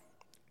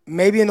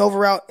 maybe an over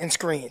route and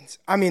screens.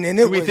 I mean, and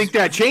do we think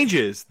that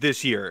changes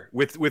this year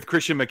with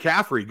Christian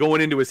McCaffrey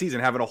going into a season,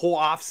 having a whole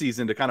off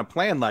season to kind of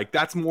plan? Like,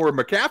 that's more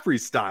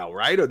McCaffrey's style,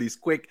 right? Or these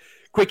quick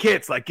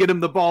hits, like get him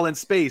the ball in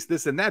space,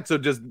 this and that. So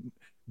does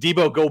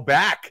Debo go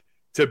back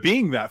to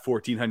being that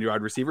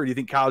 1,400-yard receiver? Or do you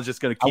think Kyle's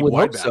just going to keep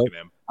wide backing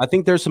him? I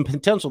think there's some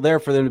potential there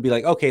for them to be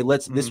like, okay,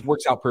 this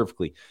works out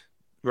perfectly.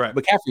 Right.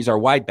 McCaffrey's our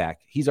wide back.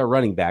 He's our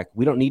running back.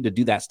 We don't need to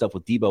do that stuff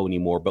with Debo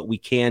anymore, but we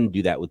can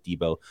do that with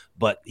Debo.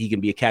 But he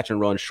can be a catch and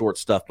run short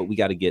stuff, but we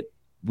got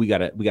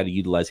to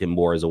utilize him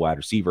more as a wide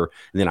receiver.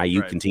 And then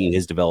Ayuk continue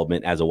his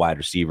development as a wide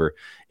receiver.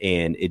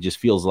 And it just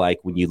feels like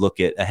when you look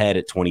ahead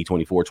at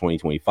 2024,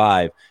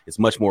 2025, it's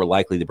much more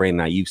likely that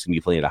Brandon Ayuk's going to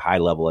be playing at a high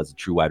level as a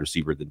true wide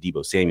receiver than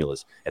Debo Samuel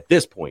is at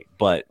this point.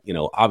 But,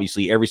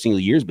 obviously every single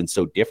year has been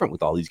so different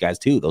with all these guys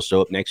too. They'll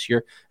show up next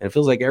year and it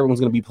feels like everyone's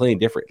going to be playing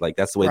different. Like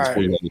that's the way this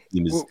 49ers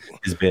team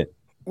has been.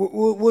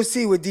 We'll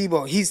see with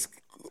Debo. He's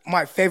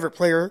my favorite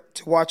player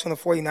to watch on the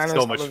 49ers.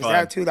 So much I love fun. His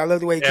attitude. I love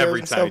the way he carries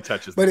himself. Every time he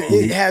touches but the ball.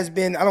 it has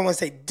been, I don't want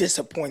to say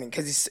disappointing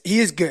because he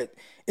is good.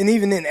 And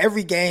even in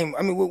every game,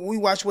 I mean, we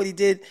watched what he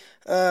did.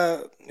 Who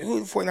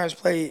the 49ers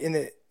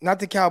play not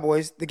the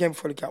Cowboys, the game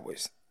before the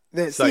Cowboys.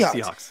 The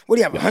Seahawks. What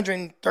do you have,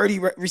 130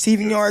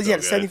 receiving yards? He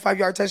had a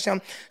 75-yard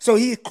touchdown. So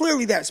he's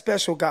clearly that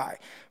special guy.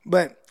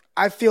 But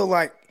I feel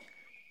like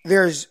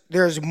there's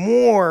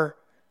more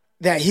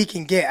that he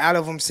can get out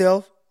of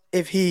himself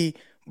if he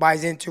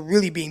buys into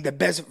really being the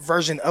best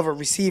version of a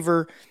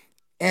receiver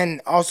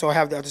and also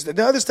have the other stuff.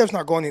 The other stuff's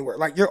not going anywhere.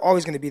 Like, you're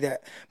always going to be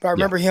that. But I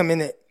remember him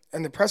in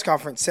the press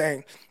conference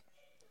saying,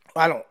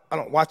 I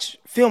don't watch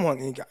film on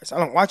any guys. I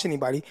don't watch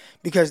anybody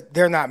because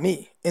they're not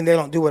me and they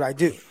don't do what I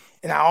do.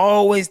 And I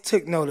always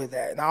took note of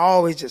that. And I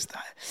always just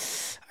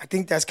thought, I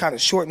think that's kind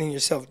of shortening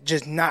yourself,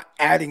 just not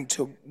adding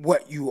to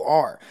what you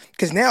are.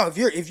 Because now if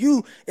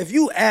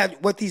you add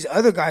what these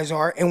other guys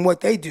are and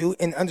what they do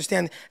and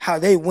understand how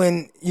they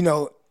win,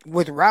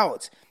 with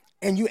routes,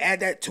 and you add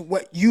that to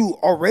what you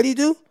already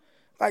do,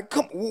 like,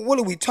 what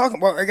are we talking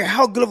about? Like,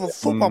 how good of a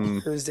football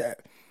player is that?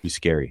 He's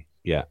scary.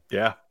 Yeah.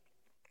 Yeah.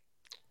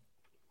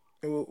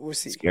 We'll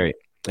see. Scary.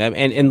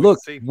 And look,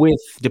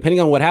 depending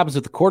on what happens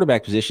with the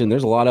quarterback position,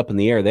 there's a lot up in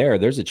the air there.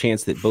 There's a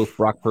chance that both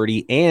Brock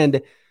Purdy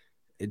and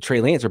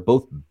Trey Lance are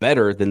both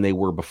better than they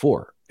were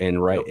before. And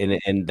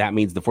and that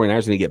means the 49ers are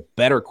going to get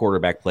better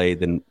quarterback play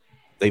than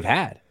they've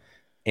had.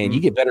 And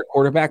you get better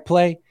quarterback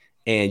play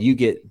and you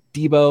get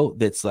Debo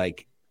that's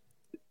like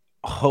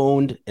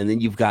honed, and then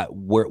you've got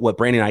what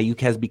Brandon Ayuk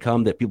has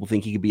become, that people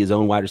think he could be his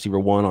own wide receiver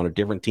one on a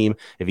different team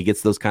if he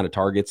gets those kind of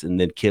targets, and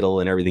then Kittle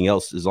and everything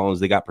else, as long as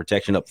they got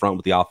protection up front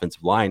with the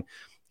offensive line.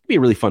 It'd be a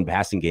really fun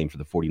passing game for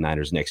the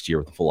 49ers next year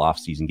with the full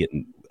offseason,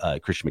 getting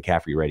Christian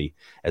McCaffrey ready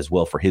as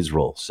well for his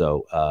role.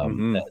 So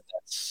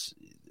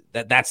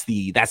that's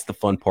the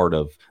fun part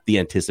of the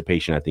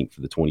anticipation, I think,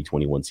 for the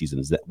 2021 season,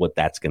 is that what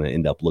that's going to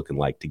end up looking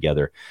like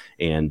together.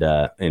 And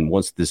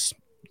once this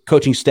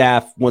coaching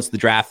staff, once the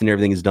draft and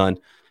everything is done,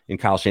 and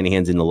Kyle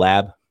Shanahan's in the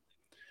lab,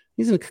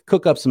 he's going to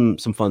cook up some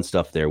fun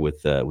stuff there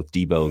with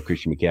Debo and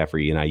Christian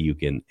McCaffrey and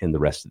Ayuk and the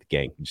rest of the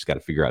gang. You just got to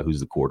figure out who's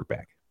the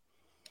quarterback.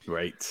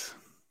 Right.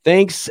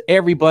 Thanks,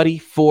 everybody,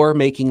 for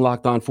making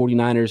Locked On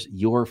 49ers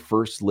your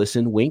first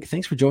listen. Wink,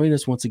 thanks for joining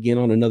us once again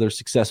on another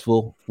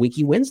successful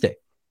Winky Wednesday.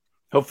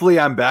 Hopefully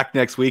I'm back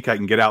next week. I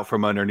can get out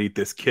from underneath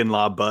this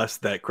Kinlaw bus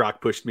that Croc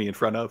pushed me in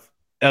front of.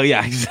 Oh,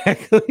 yeah,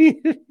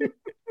 exactly.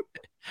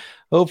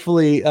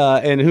 Hopefully,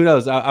 and who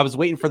knows? I was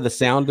waiting for the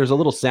sound. There's a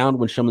little sound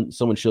when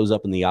someone shows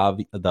up in the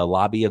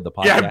lobby of the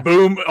podcast. Yeah,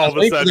 boom! All of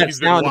a sudden, he's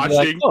been watching.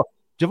 Like, oh,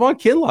 Javon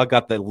Kinlaw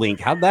got the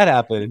link. How'd that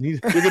happen? And you're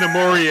gonna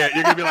Moriet.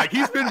 You're gonna be like,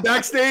 he's been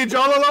backstage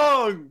all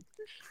along.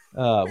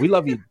 We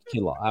love you,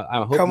 Kinlaw.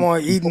 I'm hoping come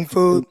on, eating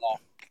food.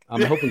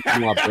 I'm hoping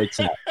Kinlaw breaks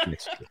out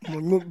next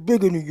year.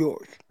 Bigger New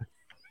York.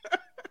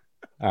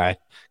 All right,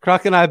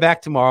 Croc and I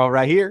back tomorrow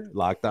right here,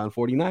 Locked On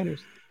 49ers.